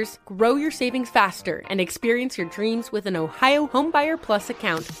 5 years, grow your savings faster and experience your dreams with an Ohio Homebuyer Plus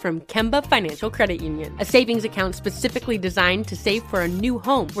account from Kemba Financial Credit Union. A savings account specifically designed to save for a new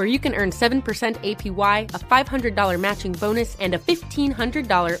home where you can earn 7% APY, a $500 matching bonus, and a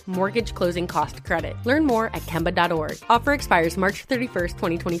 $1,500 mortgage closing cost credit. Learn more at Kemba.org. Offer expires March 31st,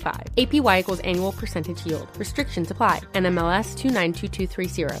 2025. APY equals annual percentage yield. Restrictions apply. NMLS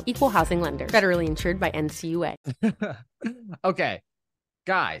 292230. Equal housing lender. Federally insured by NCUA. Okay,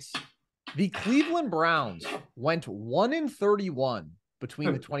 guys, the Cleveland Browns went 1-31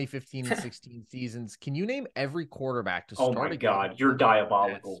 between the 2015 and 16 seasons. Can you name every quarterback to start? Oh my God, you're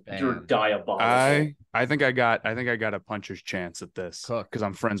diabolical. You're diabolical. I think I got a puncher's chance at this because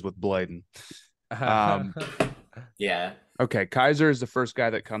I'm friends with Bladen. Yeah. Okay, Kaiser is the first guy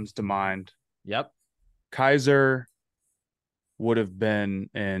that comes to mind. Yep. Kaiser would have been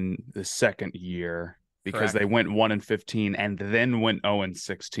in the second year because they went 1-15 and then went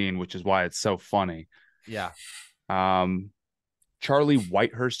 0-16, which is why it's so funny. Yeah. Charlie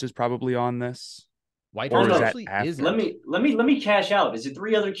Whitehurst is probably on this. Whitehurst actually isn't. Let me cash out. Is it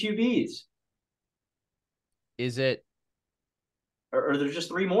 3 other QBs? Is it? Or there's just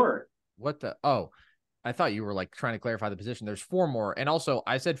 3 more? What the? Oh, I thought you were like trying to clarify the position. There's 4 more. And also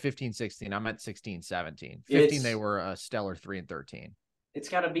I said 15-16. I meant 16-17. 15, they were a stellar 3-13. It's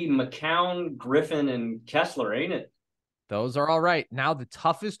got to be McCown, Griffin, and Kessler, ain't it? Those are all right. Now the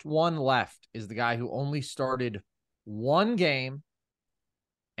toughest one left is the guy who only started 1 game,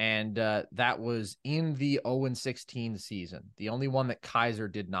 and that was in the 0-16 season. The only one that Kaiser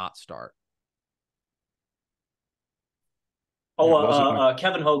did not start.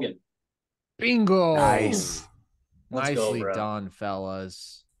 Kevin Hogan. Bingo. Nice. Nicely done,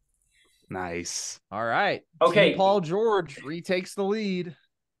 fellas. Nice. All right. Okay. Team Paul George retakes the lead.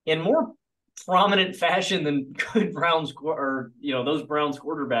 In more prominent fashion than good Browns or those Browns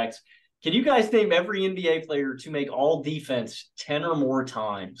quarterbacks, can you guys name every NBA player to make all defense 10 or more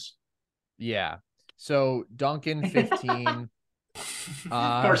times? Yeah. So Duncan 15.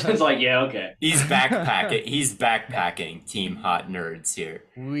 Carson's like, yeah, okay. He's backpacking Team Hot Nerds here.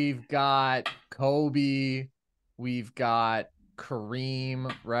 We've got Kobe. We've got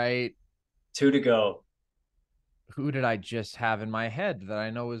Kareem, right? 2 to go. Who did I just have in my head that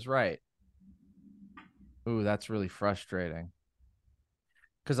I know is right? Ooh, that's really frustrating.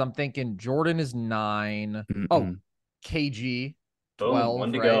 Because I'm thinking Jordan is 9. Oh, KG 12.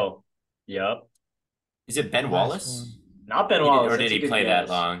 1 to go. Yep. Is it Ben Wallace? Not Ben Wallace. Or did he play that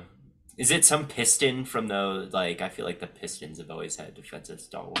long? Is it some Piston from those? Like, I feel like the Pistons have always had defensive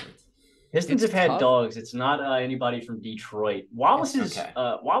stalwarts. Pistons have had dogs. It's not anybody from Detroit.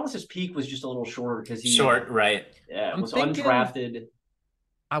 Wallace's peak was just a little shorter because he right? Yeah, was undrafted.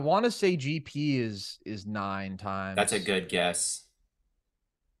 I want to say GP is 9 times. That's a good guess.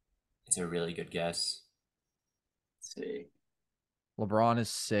 It's a really good guess. Let's see. LeBron is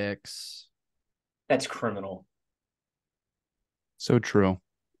 6. That's criminal. So true.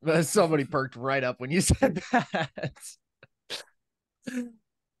 Somebody perked right up when you said that.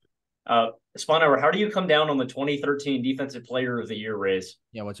 Sponhour, how do you come down on the 2013 Defensive Player of the Year race?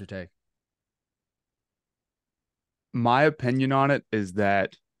 Yeah, what's your take? My opinion on it is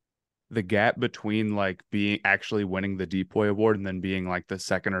that the gap between like being actually winning the Depoy Award and then being like the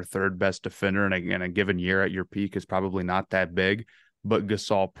second or third best defender in a given year at your peak is probably not that big, but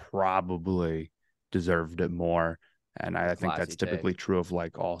Gasol probably deserved it more. And I think that's typically true of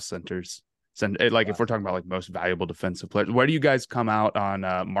like all centers. Like if we're talking about like most valuable defensive players, where do you guys come out on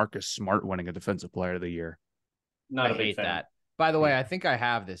Marcus Smart winning a defensive player of the year? Not a big fan. That. By the way, I think I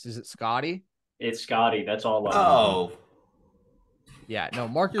have this. Is it Scotty? It's Scotty. That's all. Oh. Yeah, no,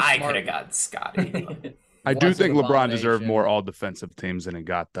 Marcus I Smart. could have got Scotty. I do think LeBron deserved more all defensive teams than he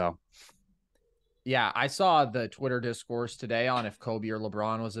got, though. Yeah, I saw the Twitter discourse today on if Kobe or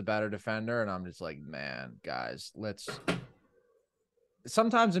LeBron was a better defender, and I'm just like, man, guys, let's.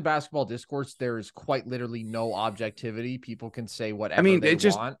 Sometimes in basketball discourse, there is quite literally no objectivity. People can say whatever they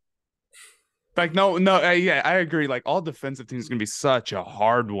want. Like, no, yeah, I agree. Like, all defensive teams is going to be such a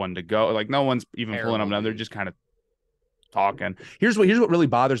hard one to go. Like, no one's even pulling them down. They're just kind of talking. Here's what really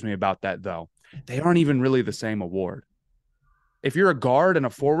bothers me about that, though. They aren't even really the same award. If you're a guard and a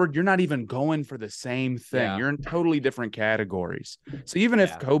forward, you're not even going for the same thing. Yeah. You're in totally different categories. So even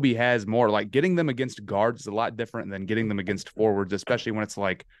if Kobe has more, like getting them against guards is a lot different than getting them against forwards, especially when it's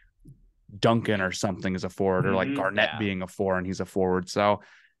like Duncan or something as a forward or like Garnett being a 4 and he's a forward. So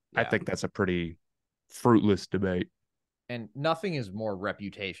I think that's a pretty fruitless debate. And nothing is more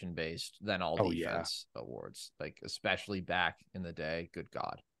reputation based than all defense awards, like especially back in the day. Good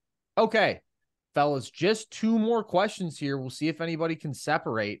God. Okay. Fellas, just 2 more questions here. We'll see if anybody can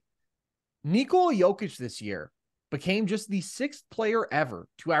separate. Nikola Jokic this year became just the 6th player ever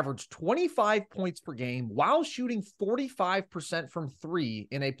to average 25 points per game while shooting 45% from 3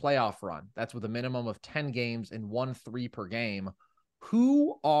 in a playoff run. That's with a minimum of 10 games and 1 3 per game.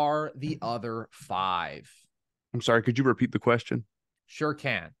 Who are the other 5? I'm sorry, could you repeat the question? Sure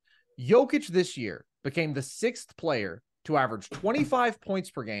can. Jokic this year became the 6th player to average 25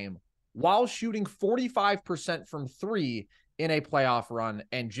 points per game while shooting 45% from 3 in a playoff run.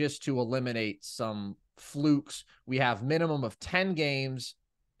 And just to eliminate some flukes, we have minimum of 10 games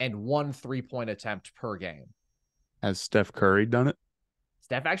and 1 3-point attempt per game. Has Steph Curry done it?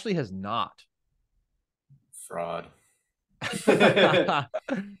 Steph actually has not. Fraud. Man,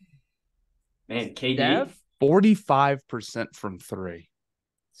 KD. Steph, 45% from 3.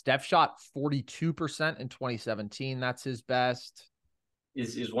 Steph shot 42% in 2017. That's his best.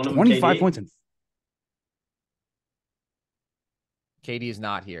 Is one of them 25 KD? points in. KD is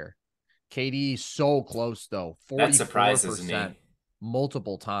not here. KD so close though. 44%. That surprises me.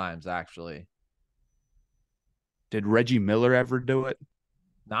 Multiple times, actually. Did Reggie Miller ever do it?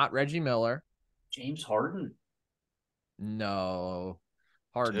 Not Reggie Miller. James Harden. No.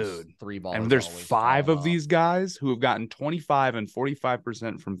 Harden's Dude. 3 ball. And there's 5 of these guys who have gotten 25 and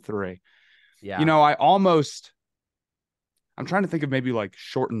 45% from 3. Yeah. You know, I'm trying to think of maybe like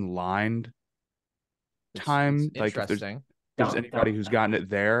shortened lined time. It's like if interesting. there's anybody who's gotten it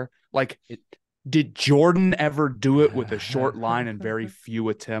there. Like, did Jordan ever do it with a short line and very few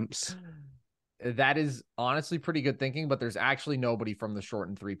attempts? That is honestly pretty good thinking, but there's actually nobody from the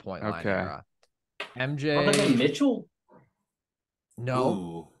shortened 3-point line era. MJ Mitchell? No.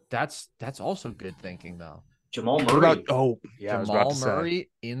 Ooh. That's also good thinking though. Jamal Murray. What about, I was about Jamal to say. Murray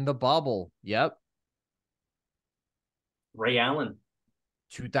in the bubble. Yep. Ray Allen.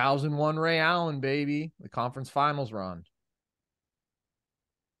 2001 Ray Allen, baby. The conference finals run.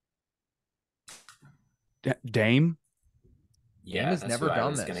 Dame? Yeah, has that's never who I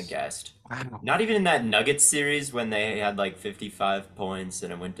done was this. gonna guess. Wow. Not even in that Nuggets series when they had like 55 points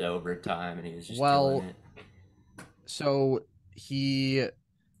and it went to overtime and he was just killing it. So he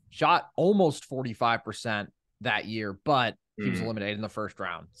shot almost 45% that year, but he was eliminated in the first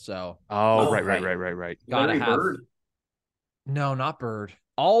round. So right. Gotta Larry have Bird. No, not Bird.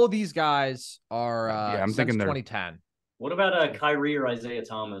 All of these guys are I'm since thinking they're 2010. What about Kyrie or Isaiah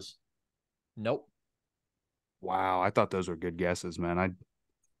Thomas? Nope. Wow, I thought those were good guesses, man.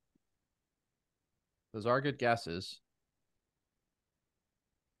 Those are good guesses.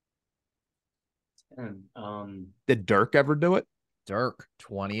 And, Did Dirk ever do it? Dirk,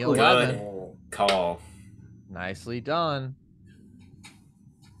 2011. Good call. Nicely done.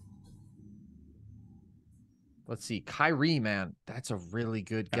 Let's see. Kyrie, man, that's a really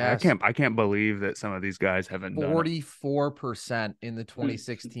good guess. I can't believe that some of these guys haven't done it. 44% in the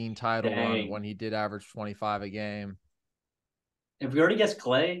 2016 title run Dang. when he did average 25 a game. Have we already guessed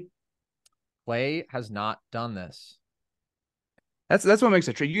Clay? Clay has not done this. That's what makes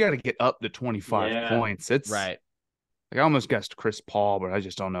it tricky. You got to get up to 25 points. It's right. Like I almost guessed Chris Paul, but I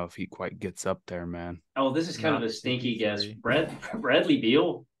just don't know if he quite gets up there, man. Oh, this is kind of a stinky guess. Bradley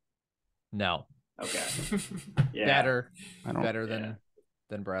Beal? No. Okay. Yeah. Better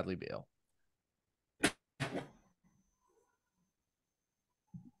than Bradley Beal.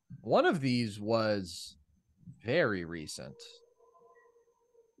 One of these was very recent.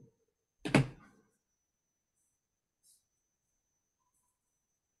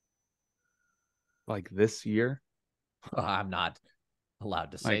 Like this year? I'm not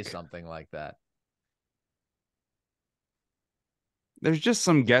allowed to say something like that. There's just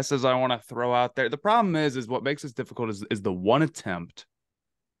some guesses I want to throw out there. The problem is what makes this difficult is the one attempt.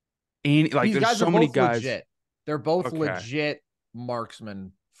 And like these there's guys so are many both guys. legit. They're both Okay. legit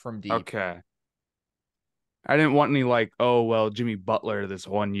marksmen from deep. Okay. I didn't want any like, oh well, Jimmy Butler this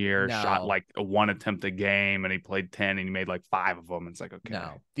one year shot like a one attempt a game and he played 10 and he made like 5 of them. It's like, okay.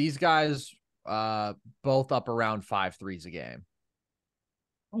 No. These guys both up around 5 threes a game.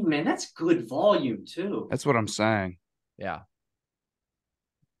 Oh man, that's good volume too. That's what I'm saying. Yeah.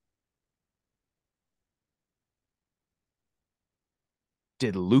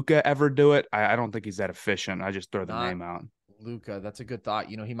 Did Luka ever do it? I don't think he's that efficient. I just throw the name out. Luka, that's a good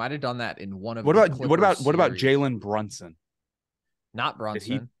thought. You know, he might have done that in one of what the about Jalen Brunson? Not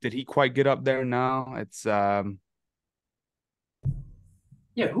Brunson. Did he quite get up there? No, it's Yeah,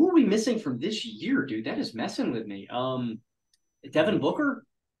 who are we missing from this year, dude? That is messing with me. Devin Booker?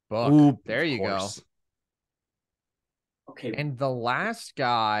 Ooh, there you go. Okay. And the last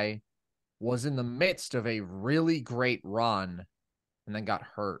guy was in the midst of a really great run and then got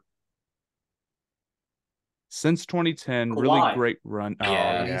hurt. Since 2010, Kawhi. really great run. Oh,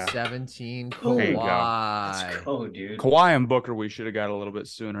 Yeah. yeah. 2017 There you go. Kawhi. Let's go, dude. Kawhi and Booker, we should have got a little bit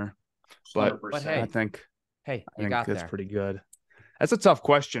sooner. But 100%. hey, I think you got that's there. pretty good. That's a tough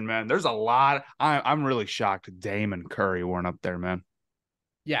question, man. There's a lot. I'm really shocked Dame and Curry weren't up there, man.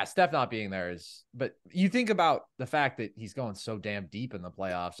 Yeah, Steph not being there is, but you think about the fact that he's going so damn deep in the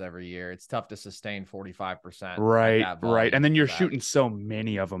playoffs every year. It's tough to sustain 45%. Right. And then you're shooting so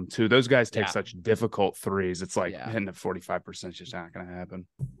many of them too. Those guys take such difficult threes. It's like hitting at 45% is just not going to happen.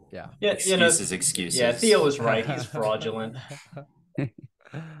 Yeah. Excuses. Yeah, Theo was right. He's fraudulent.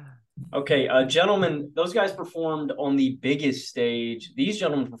 Okay, gentlemen, those guys performed on the biggest stage. These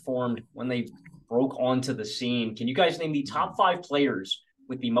gentlemen performed when they broke onto the scene. Can you guys name the top 5 players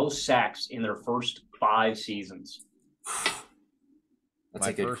with the most sacks in their first 5 seasons? That's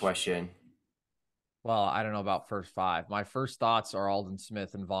a good question. Well, I don't know about first 5. My first thoughts are Alden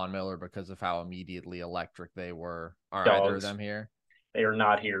Smith and Von Miller because of how immediately electric they were. Are either of them here? They are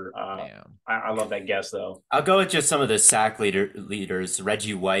not here. Damn. I love that guess, though. I'll go with just some of the sack leaders.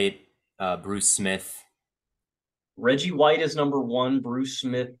 Reggie White, Bruce Smith. Reggie White is number 1. Bruce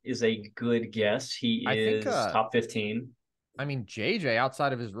Smith is a good guess. He is top 15. I mean, JJ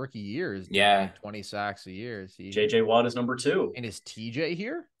outside of his rookie year is doing 20 sacks a year. JJ Watt is number 2. And is TJ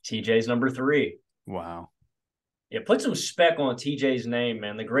here? TJ's number 3. Wow. Yeah, put some spec on TJ's name,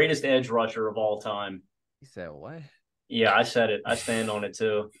 man. The greatest edge rusher of all time. You said what? Yeah, I said it. I stand on it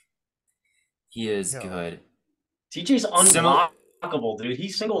too. He is good. TJ's unblockable, dude. He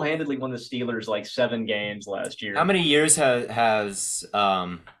single-handedly won the Steelers like 7 games last year. How many years has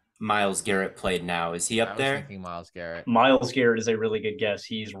Myles Garrett played now? Is he up there? I was thinking Myles Garrett. Myles Garrett is a really good guess.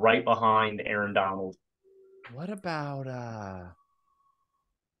 He's right behind Aaron Donald. What about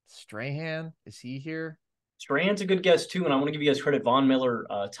Strahan? Is he here? Strahan's a good guess too, and I want to give you guys credit. Von Miller,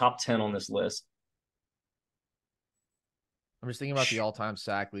 top 10 on this list. I'm just thinking about the all-time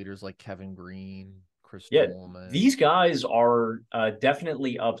sack leaders like Kevin Green, Chris Coleman. These guys are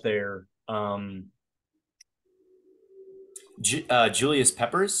definitely up there. Julius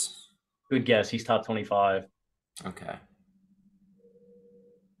Peppers? Good guess. He's top 25. Okay.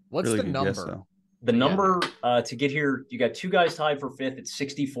 What's really the number? The number to get here, you got 2 guys tied for 5th. It's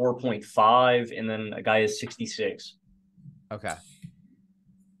 64.5, and then a guy is 66. Okay.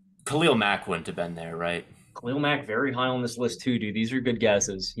 Khalil Mack wouldn't have been there, right? Khalil Mack very high on this list too, dude. These are good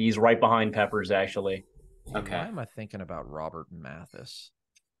guesses. He's right behind Peppers, actually. Okay. Why am I thinking about Robert Mathis?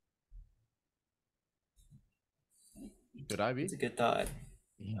 Could I be? It's a good thought.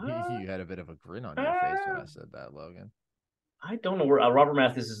 You had a bit of a grin on your face when I said that, Logan. I don't know where Robert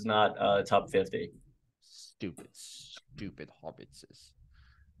Mathis is not top 50. Stupid hobbitses.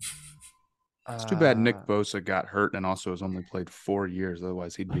 It's too bad Nick Bosa got hurt and also has only played 4 years.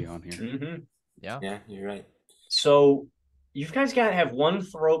 Otherwise, he'd be on here. Mm-hmm. Yeah, you're right. So you guys got to have one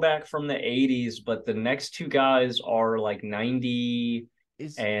throwback from the 80s, but the next 2 guys are like 90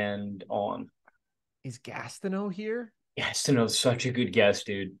 and on. Is Gastineau here? Gastineau's such a good guess,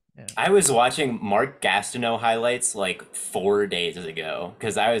 dude. Yeah. I was watching Mark Gastineau highlights like 4 days ago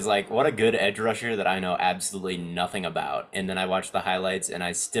because I was like, what a good edge rusher that I know absolutely nothing about. And then I watched the highlights and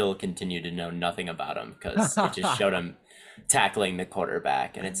I still continue to know nothing about him because it just showed him tackling the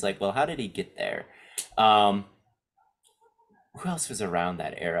quarterback. And it's like, well, how did he get there? Who else was around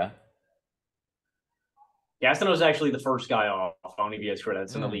that era? Gastineau's actually the first guy off. I don't give you guys credit.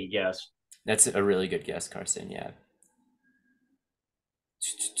 That's an elite guess. That's a really good guess, Carson. Yeah.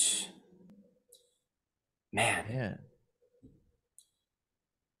 Man.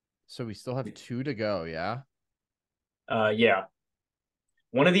 So we still have 2 to go, yeah? Yeah.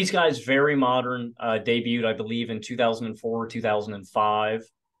 One of these guys, very modern, debuted, I believe, in 2004, 2005.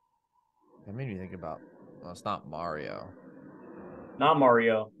 That made me think about, it's not Mario. Not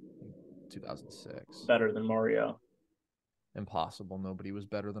Mario. 2006. Better than Mario. Impossible. Nobody was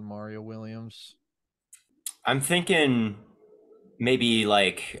better than Mario Williams. I'm thinking maybe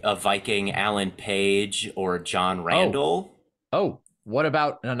like a Viking Alan Page or John Randall. Oh, what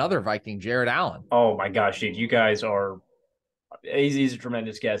about another Viking, Jared Allen? Oh my gosh, dude. You guys are these are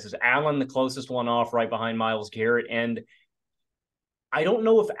tremendous guesses. Allen, the closest one off, right behind Myles Garrett. And I don't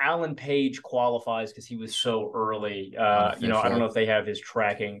know if Alan Page qualifies because he was so early. I don't know if they have his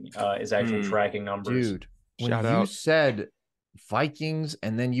tracking, his actual tracking numbers. Dude, when you said Vikings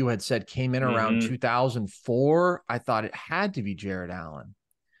and then you had said came in around 2004, I thought it had to be Jared Allen.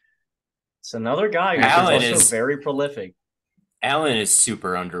 It's another guy who's also very prolific. Allen is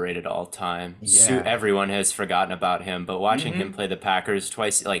super underrated all time. Yeah. Everyone has forgotten about him, but watching him play the Packers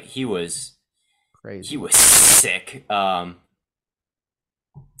twice, like he was crazy. He was sick.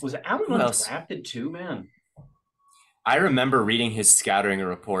 Was Allen undrafted too, man? I remember reading his scouting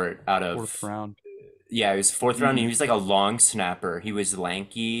report out of Fourth round. Yeah, he was fourth round. He was like a long snapper. He was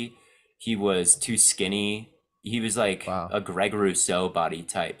lanky. He was too skinny. He was like a Greg Rousseau body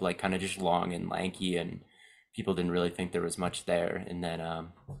type, like kind of just long and lanky, and people didn't really think there was much there. And then,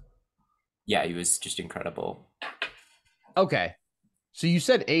 yeah, he was just incredible. Okay. So you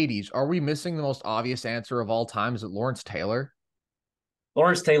said 80s. Are we missing the most obvious answer of all time? Is it Lawrence Taylor?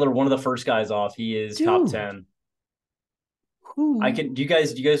 Lawrence Taylor, one of the first guys off. He is top 10. Do you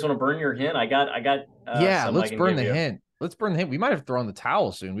guys want to burn your hint? I got yeah, let's burn the hint. Let's burn the hint. We might have to throw in the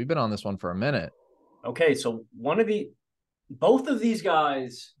towel soon. We've been on this one for a minute. Okay, so both of these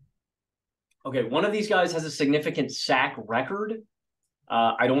guys. Okay, one of these guys has a significant sack record.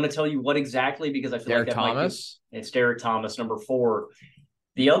 I don't want to tell you what exactly because I feel Derek like that Thomas. It's Derek Thomas, number 4.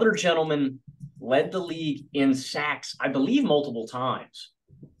 The other gentleman led the league in sacks, I believe, multiple times.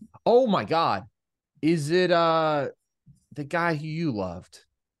 Oh my God. Is it the guy who you loved?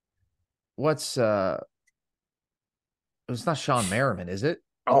 It's not Sean Merriman, is it?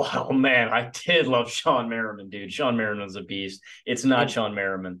 Oh man, I did love Sean Merriman, dude. Sean Merriman was a beast. It's not Sean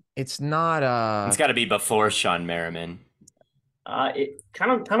Merriman. It's not It's got to be before Sean Merriman. It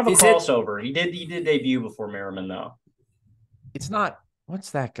kind of a crossover. He did debut before Merriman though. It's not. What's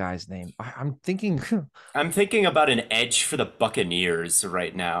that guy's name? I'm thinking. I'm thinking about an edge for the Buccaneers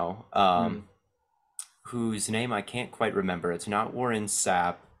right now. Whose name I can't quite remember. It's not Warren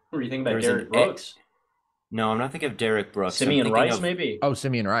Sapp. Who are you thinking about? Derek Brooks? No, I'm not thinking of Derek Brooks. Simeon Rice, maybe? Oh,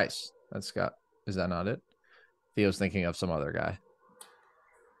 Simeon Rice. Is that not it? Theo's thinking of some other guy.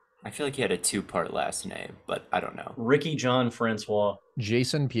 I feel like he had a 2-part last name, but I don't know. Ricky John Francois.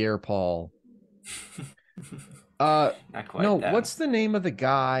 Jason Pierre-Paul. Not quite. No, that. What's the name of the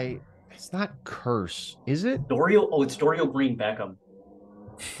guy? It's not Curse, is it? It's Dorial Green Beckham.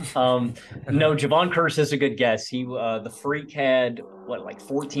 No, Javon Curse is a good guess. He the Freak had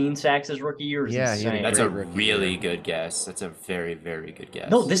 14 sacks his rookie year? Yeah, that's a really good guess. That's a very, very good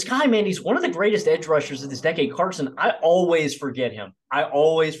guess. No, this guy, man, he's one of the greatest edge rushers of this decade. Carson, I always forget him.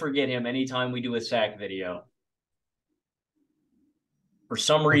 Anytime we do a sack video. For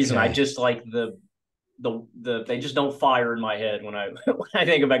some reason, I just like the they just don't fire in my head when I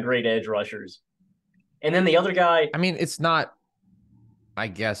think about great edge rushers. And then the other guy, I mean, it's not. I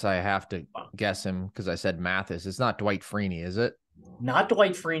guess I have to guess him because I said Mathis. It's not Dwight Freeney, is it? Not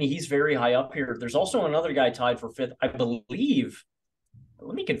Dwight Freeney. He's very high up here. There's also another guy tied for 5th, I believe.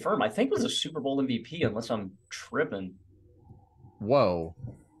 Let me confirm. I think it was a Super Bowl MVP, unless I'm tripping. Whoa.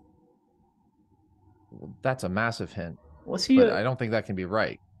 That's a massive hint. Was he? But I don't think that can be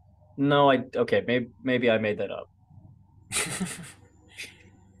right. No, maybe I made that up.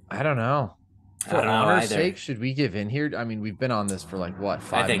 I don't know. For honor's sake, should we give in here? I mean, we've been on this for 5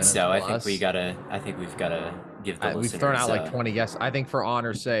 minutes. I think so. Plus. I think we've gotta give the listeners. We've thrown out 20 guesses. I think for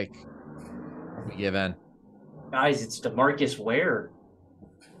honor's sake, we give in. Guys, it's DeMarcus Ware.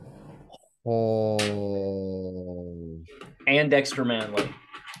 Oh. And Dexter Manley.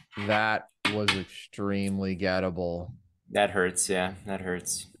 That was extremely gettable. That hurts. Yeah, that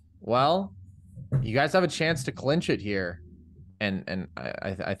hurts. Well, you guys have a chance to clinch it here, and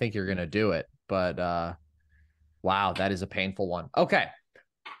I think you're gonna do it. But wow, that is a painful one. Okay,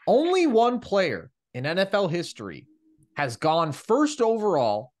 only one player in NFL history has gone first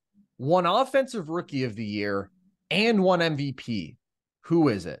overall, won Offensive Rookie of the Year, and won MVP. Who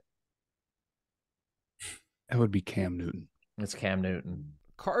is it? That would be Cam Newton. It's Cam Newton.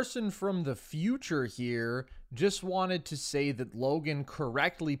 Carson from the future here just wanted to say that Logan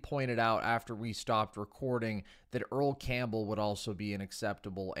correctly pointed out after we stopped recording that Earl Campbell would also be an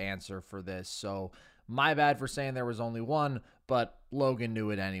acceptable answer for this. So my bad for saying there was only one, but Logan knew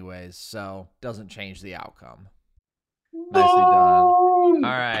it anyways, so doesn't change the outcome. Nicely done. All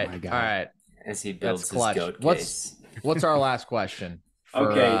right. Oh all right. As he builds his clutch. goat case. What's our last question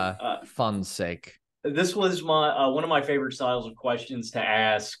for fun's sake? This was my one of my favorite styles of questions to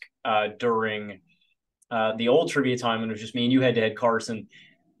ask during the old trivia time when it was just me and you head-to-head, Carson.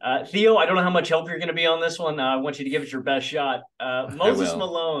 Theo, I don't know how much help you're going to be on this one. I want you to give it your best shot. Moses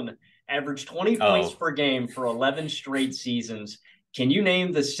Malone averaged 20 points per game for 11 straight seasons. Can you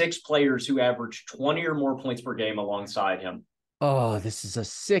name the 6 players who averaged 20 or more points per game alongside him? Oh, this is a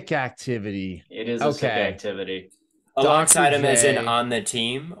sick activity. It is a sick activity. Alongside him as in on the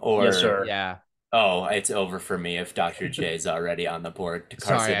team? Or... Yes, sir. Yeah. Oh, it's over for me if Dr. J is already on the board.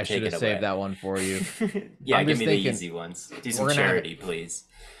 Carson, sorry, I should have saved that one for you. Yeah, give me the easy ones. Do some charity, please.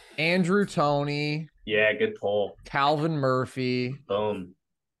 Andrew Toney. Yeah, good pull. Calvin Murphy. Boom.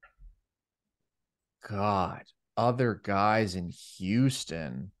 God, other guys in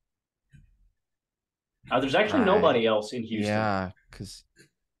Houston. There's actually nobody else in Houston. Yeah, because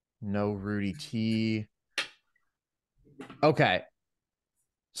no Rudy T. Okay.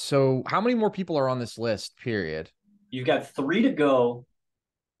 So how many more people are on this list, period? You've got 3 to go.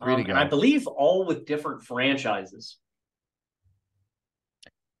 3 to go. And I believe all with different franchises.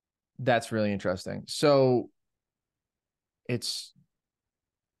 That's really interesting. So do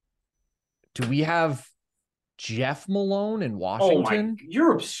we have Jeff Malone in Washington?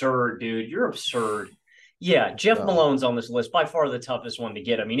 You're absurd, dude. You're absurd. Yeah, Jeff Malone's on this list. By far the toughest one to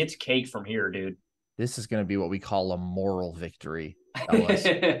get. I mean, it's cake from here, dude. This is going to be what we call a moral victory. Me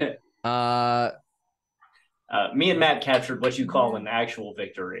and Matt captured what you call an actual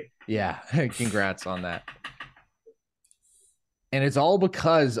victory. Yeah, congrats on that. And it's all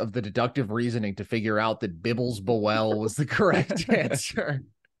because of the deductive reasoning to figure out that Bibbles Bowell was the correct answer.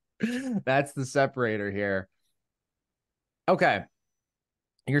 That's the separator here. Okay.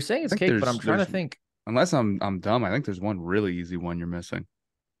 You're saying it's cake, but I'm trying to think. Unless I'm dumb, I think there's one really easy one you're missing.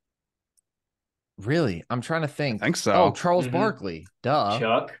 Really? I'm trying to think. I think so. Oh, Charles Barkley. Duh.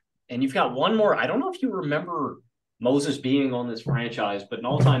 Chuck. And you've got one more. I don't know if you remember Moses being on this franchise, but an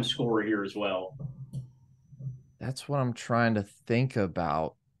all-time scorer here as well. That's what I'm trying to think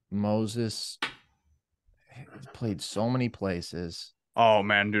about. Moses played so many places. Oh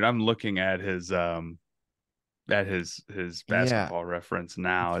man, dude, I'm looking at his basketball reference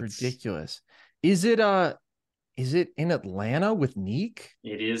now. It's ridiculous. Is it in Atlanta with Neek?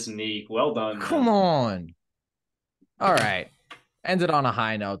 It is Neek. Well done. Man. Come on. All right. Ended on a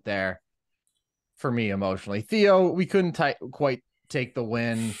high note there for me emotionally. Theo, we couldn't quite take the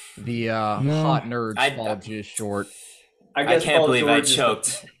win. The hot nerds fall just short. I can't believe I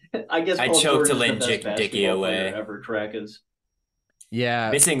choked. I guess I choked to Lynn Dickey away. Ever track is.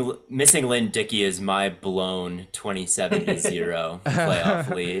 Yeah. Missing Lynn Dickey is my blown 27-0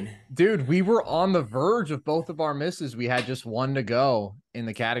 playoff lead. Dude, we were on the verge of both of our misses. We had just one to go in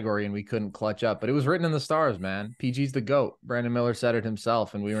the category and we couldn't clutch up, but it was written in the stars, man. PG's the GOAT. Brandon Miller said it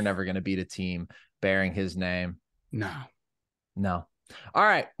himself, and we were never going to beat a team bearing his name. No. All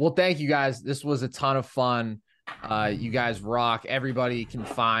right. Well, thank you guys. This was a ton of fun. You guys rock. Everybody can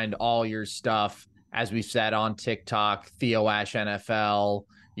find all your stuff, as we said, on TikTok, Theo Ash NFL.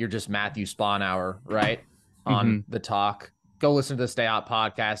 You're just Matthew Sponhour, right? On the talk. Go listen to the Stay Out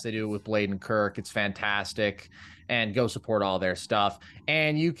podcast. They do it with Blade and Kirk. It's fantastic. And go support all their stuff.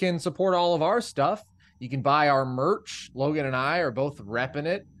 And you can support all of our stuff. You can buy our merch. Logan and I are both repping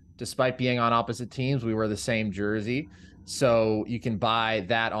it. Despite being on opposite teams, we wear the same jersey. So you can buy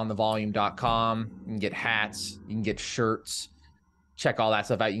that on thevolume.com. You can get hats. You can get shirts. Check all that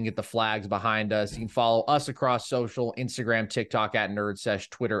stuff out. You can get the flags behind us. You can follow us across social, Instagram, TikTok @NerdSesh,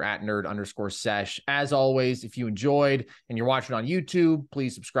 Twitter @nerd_sesh. As always, if you enjoyed and you're watching on YouTube,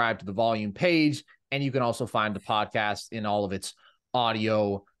 please subscribe to the Volume page. And you can also find the podcast in all of its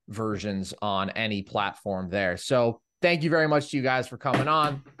audio versions on any platform there. So thank you very much to you guys for coming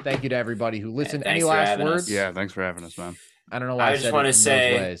on. Thank you to everybody who listened. Any last words? Yeah, thanks for having us, man. I don't know why I just want to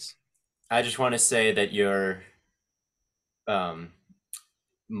say. I just want to say that your Greg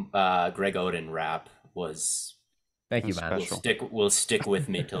Oden rap was. Thank you, man. Will stick with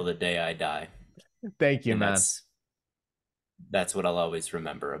me till the day I die. Thank you, man. That's what I'll always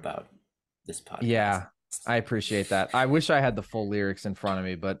remember about this podcast. Yeah, I appreciate that. I wish I had the full lyrics in front of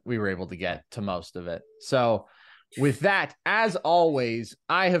me, but we were able to get to most of it. So with that, as always,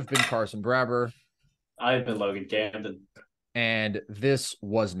 I have been Carson Breber. I have been Logan Camden. And this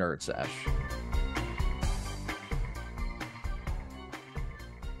was Nerd Sesh.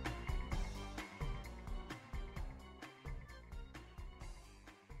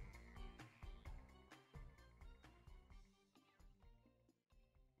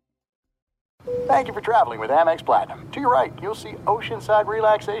 Thank you for traveling with Amex Platinum. To your right, you'll see oceanside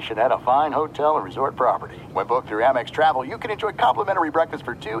relaxation at a fine hotel and resort property. When booked through Amex Travel, you can enjoy complimentary breakfast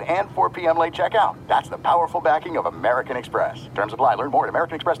for 2 and 4 p.m. late checkout. That's the powerful backing of American Express. Terms apply. Learn more at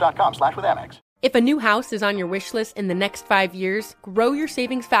americanexpress.com/withAmex. If a new house is on your wish list in the next 5 years, grow your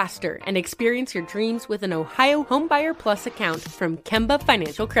savings faster and experience your dreams with an Ohio Homebuyer Plus account from Kemba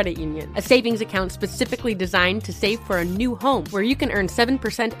Financial Credit Union. A savings account specifically designed to save for a new home, where you can earn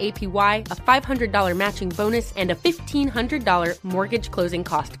 7% APY, a $500 matching bonus, and a $1,500 mortgage closing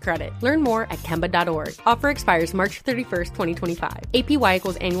cost credit. Learn more at Kemba.org. Offer expires March 31st, 2025. APY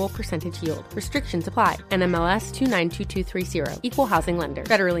equals annual percentage yield. Restrictions apply. NMLS 292230. Equal housing lender.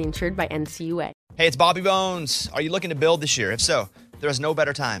 Federally insured by NCUA. Hey, it's Bobby Bones. Are you looking to build this year? If so, there is no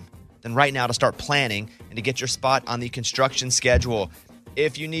better time than right now to start planning and to get your spot on the construction schedule.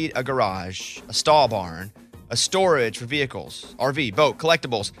 If you need a garage, a stall barn, a storage for vehicles, RV, boat,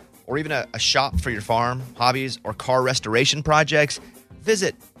 collectibles, or even a shop for your farm, hobbies, or car restoration projects,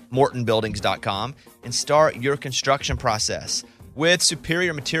 visit MortonBuildings.com and start your construction process. With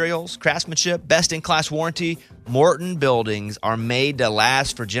superior materials, craftsmanship, best-in-class warranty, Morton Buildings are made to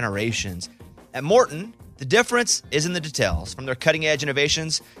last for generations. At Morton, the difference is in the details. From their cutting-edge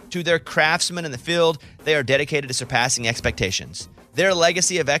innovations to their craftsmen in the field, they are dedicated to surpassing expectations. Their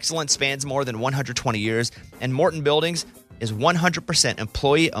legacy of excellence spans more than 120 years, and Morton Buildings is 100%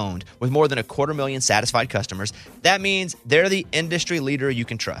 employee-owned with more than 250,000 satisfied customers. That means they're the industry leader you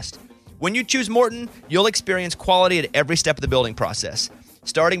can trust. When you choose Morton, you'll experience quality at every step of the building process,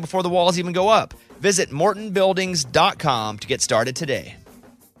 starting before the walls even go up. Visit MortonBuildings.com to get started today.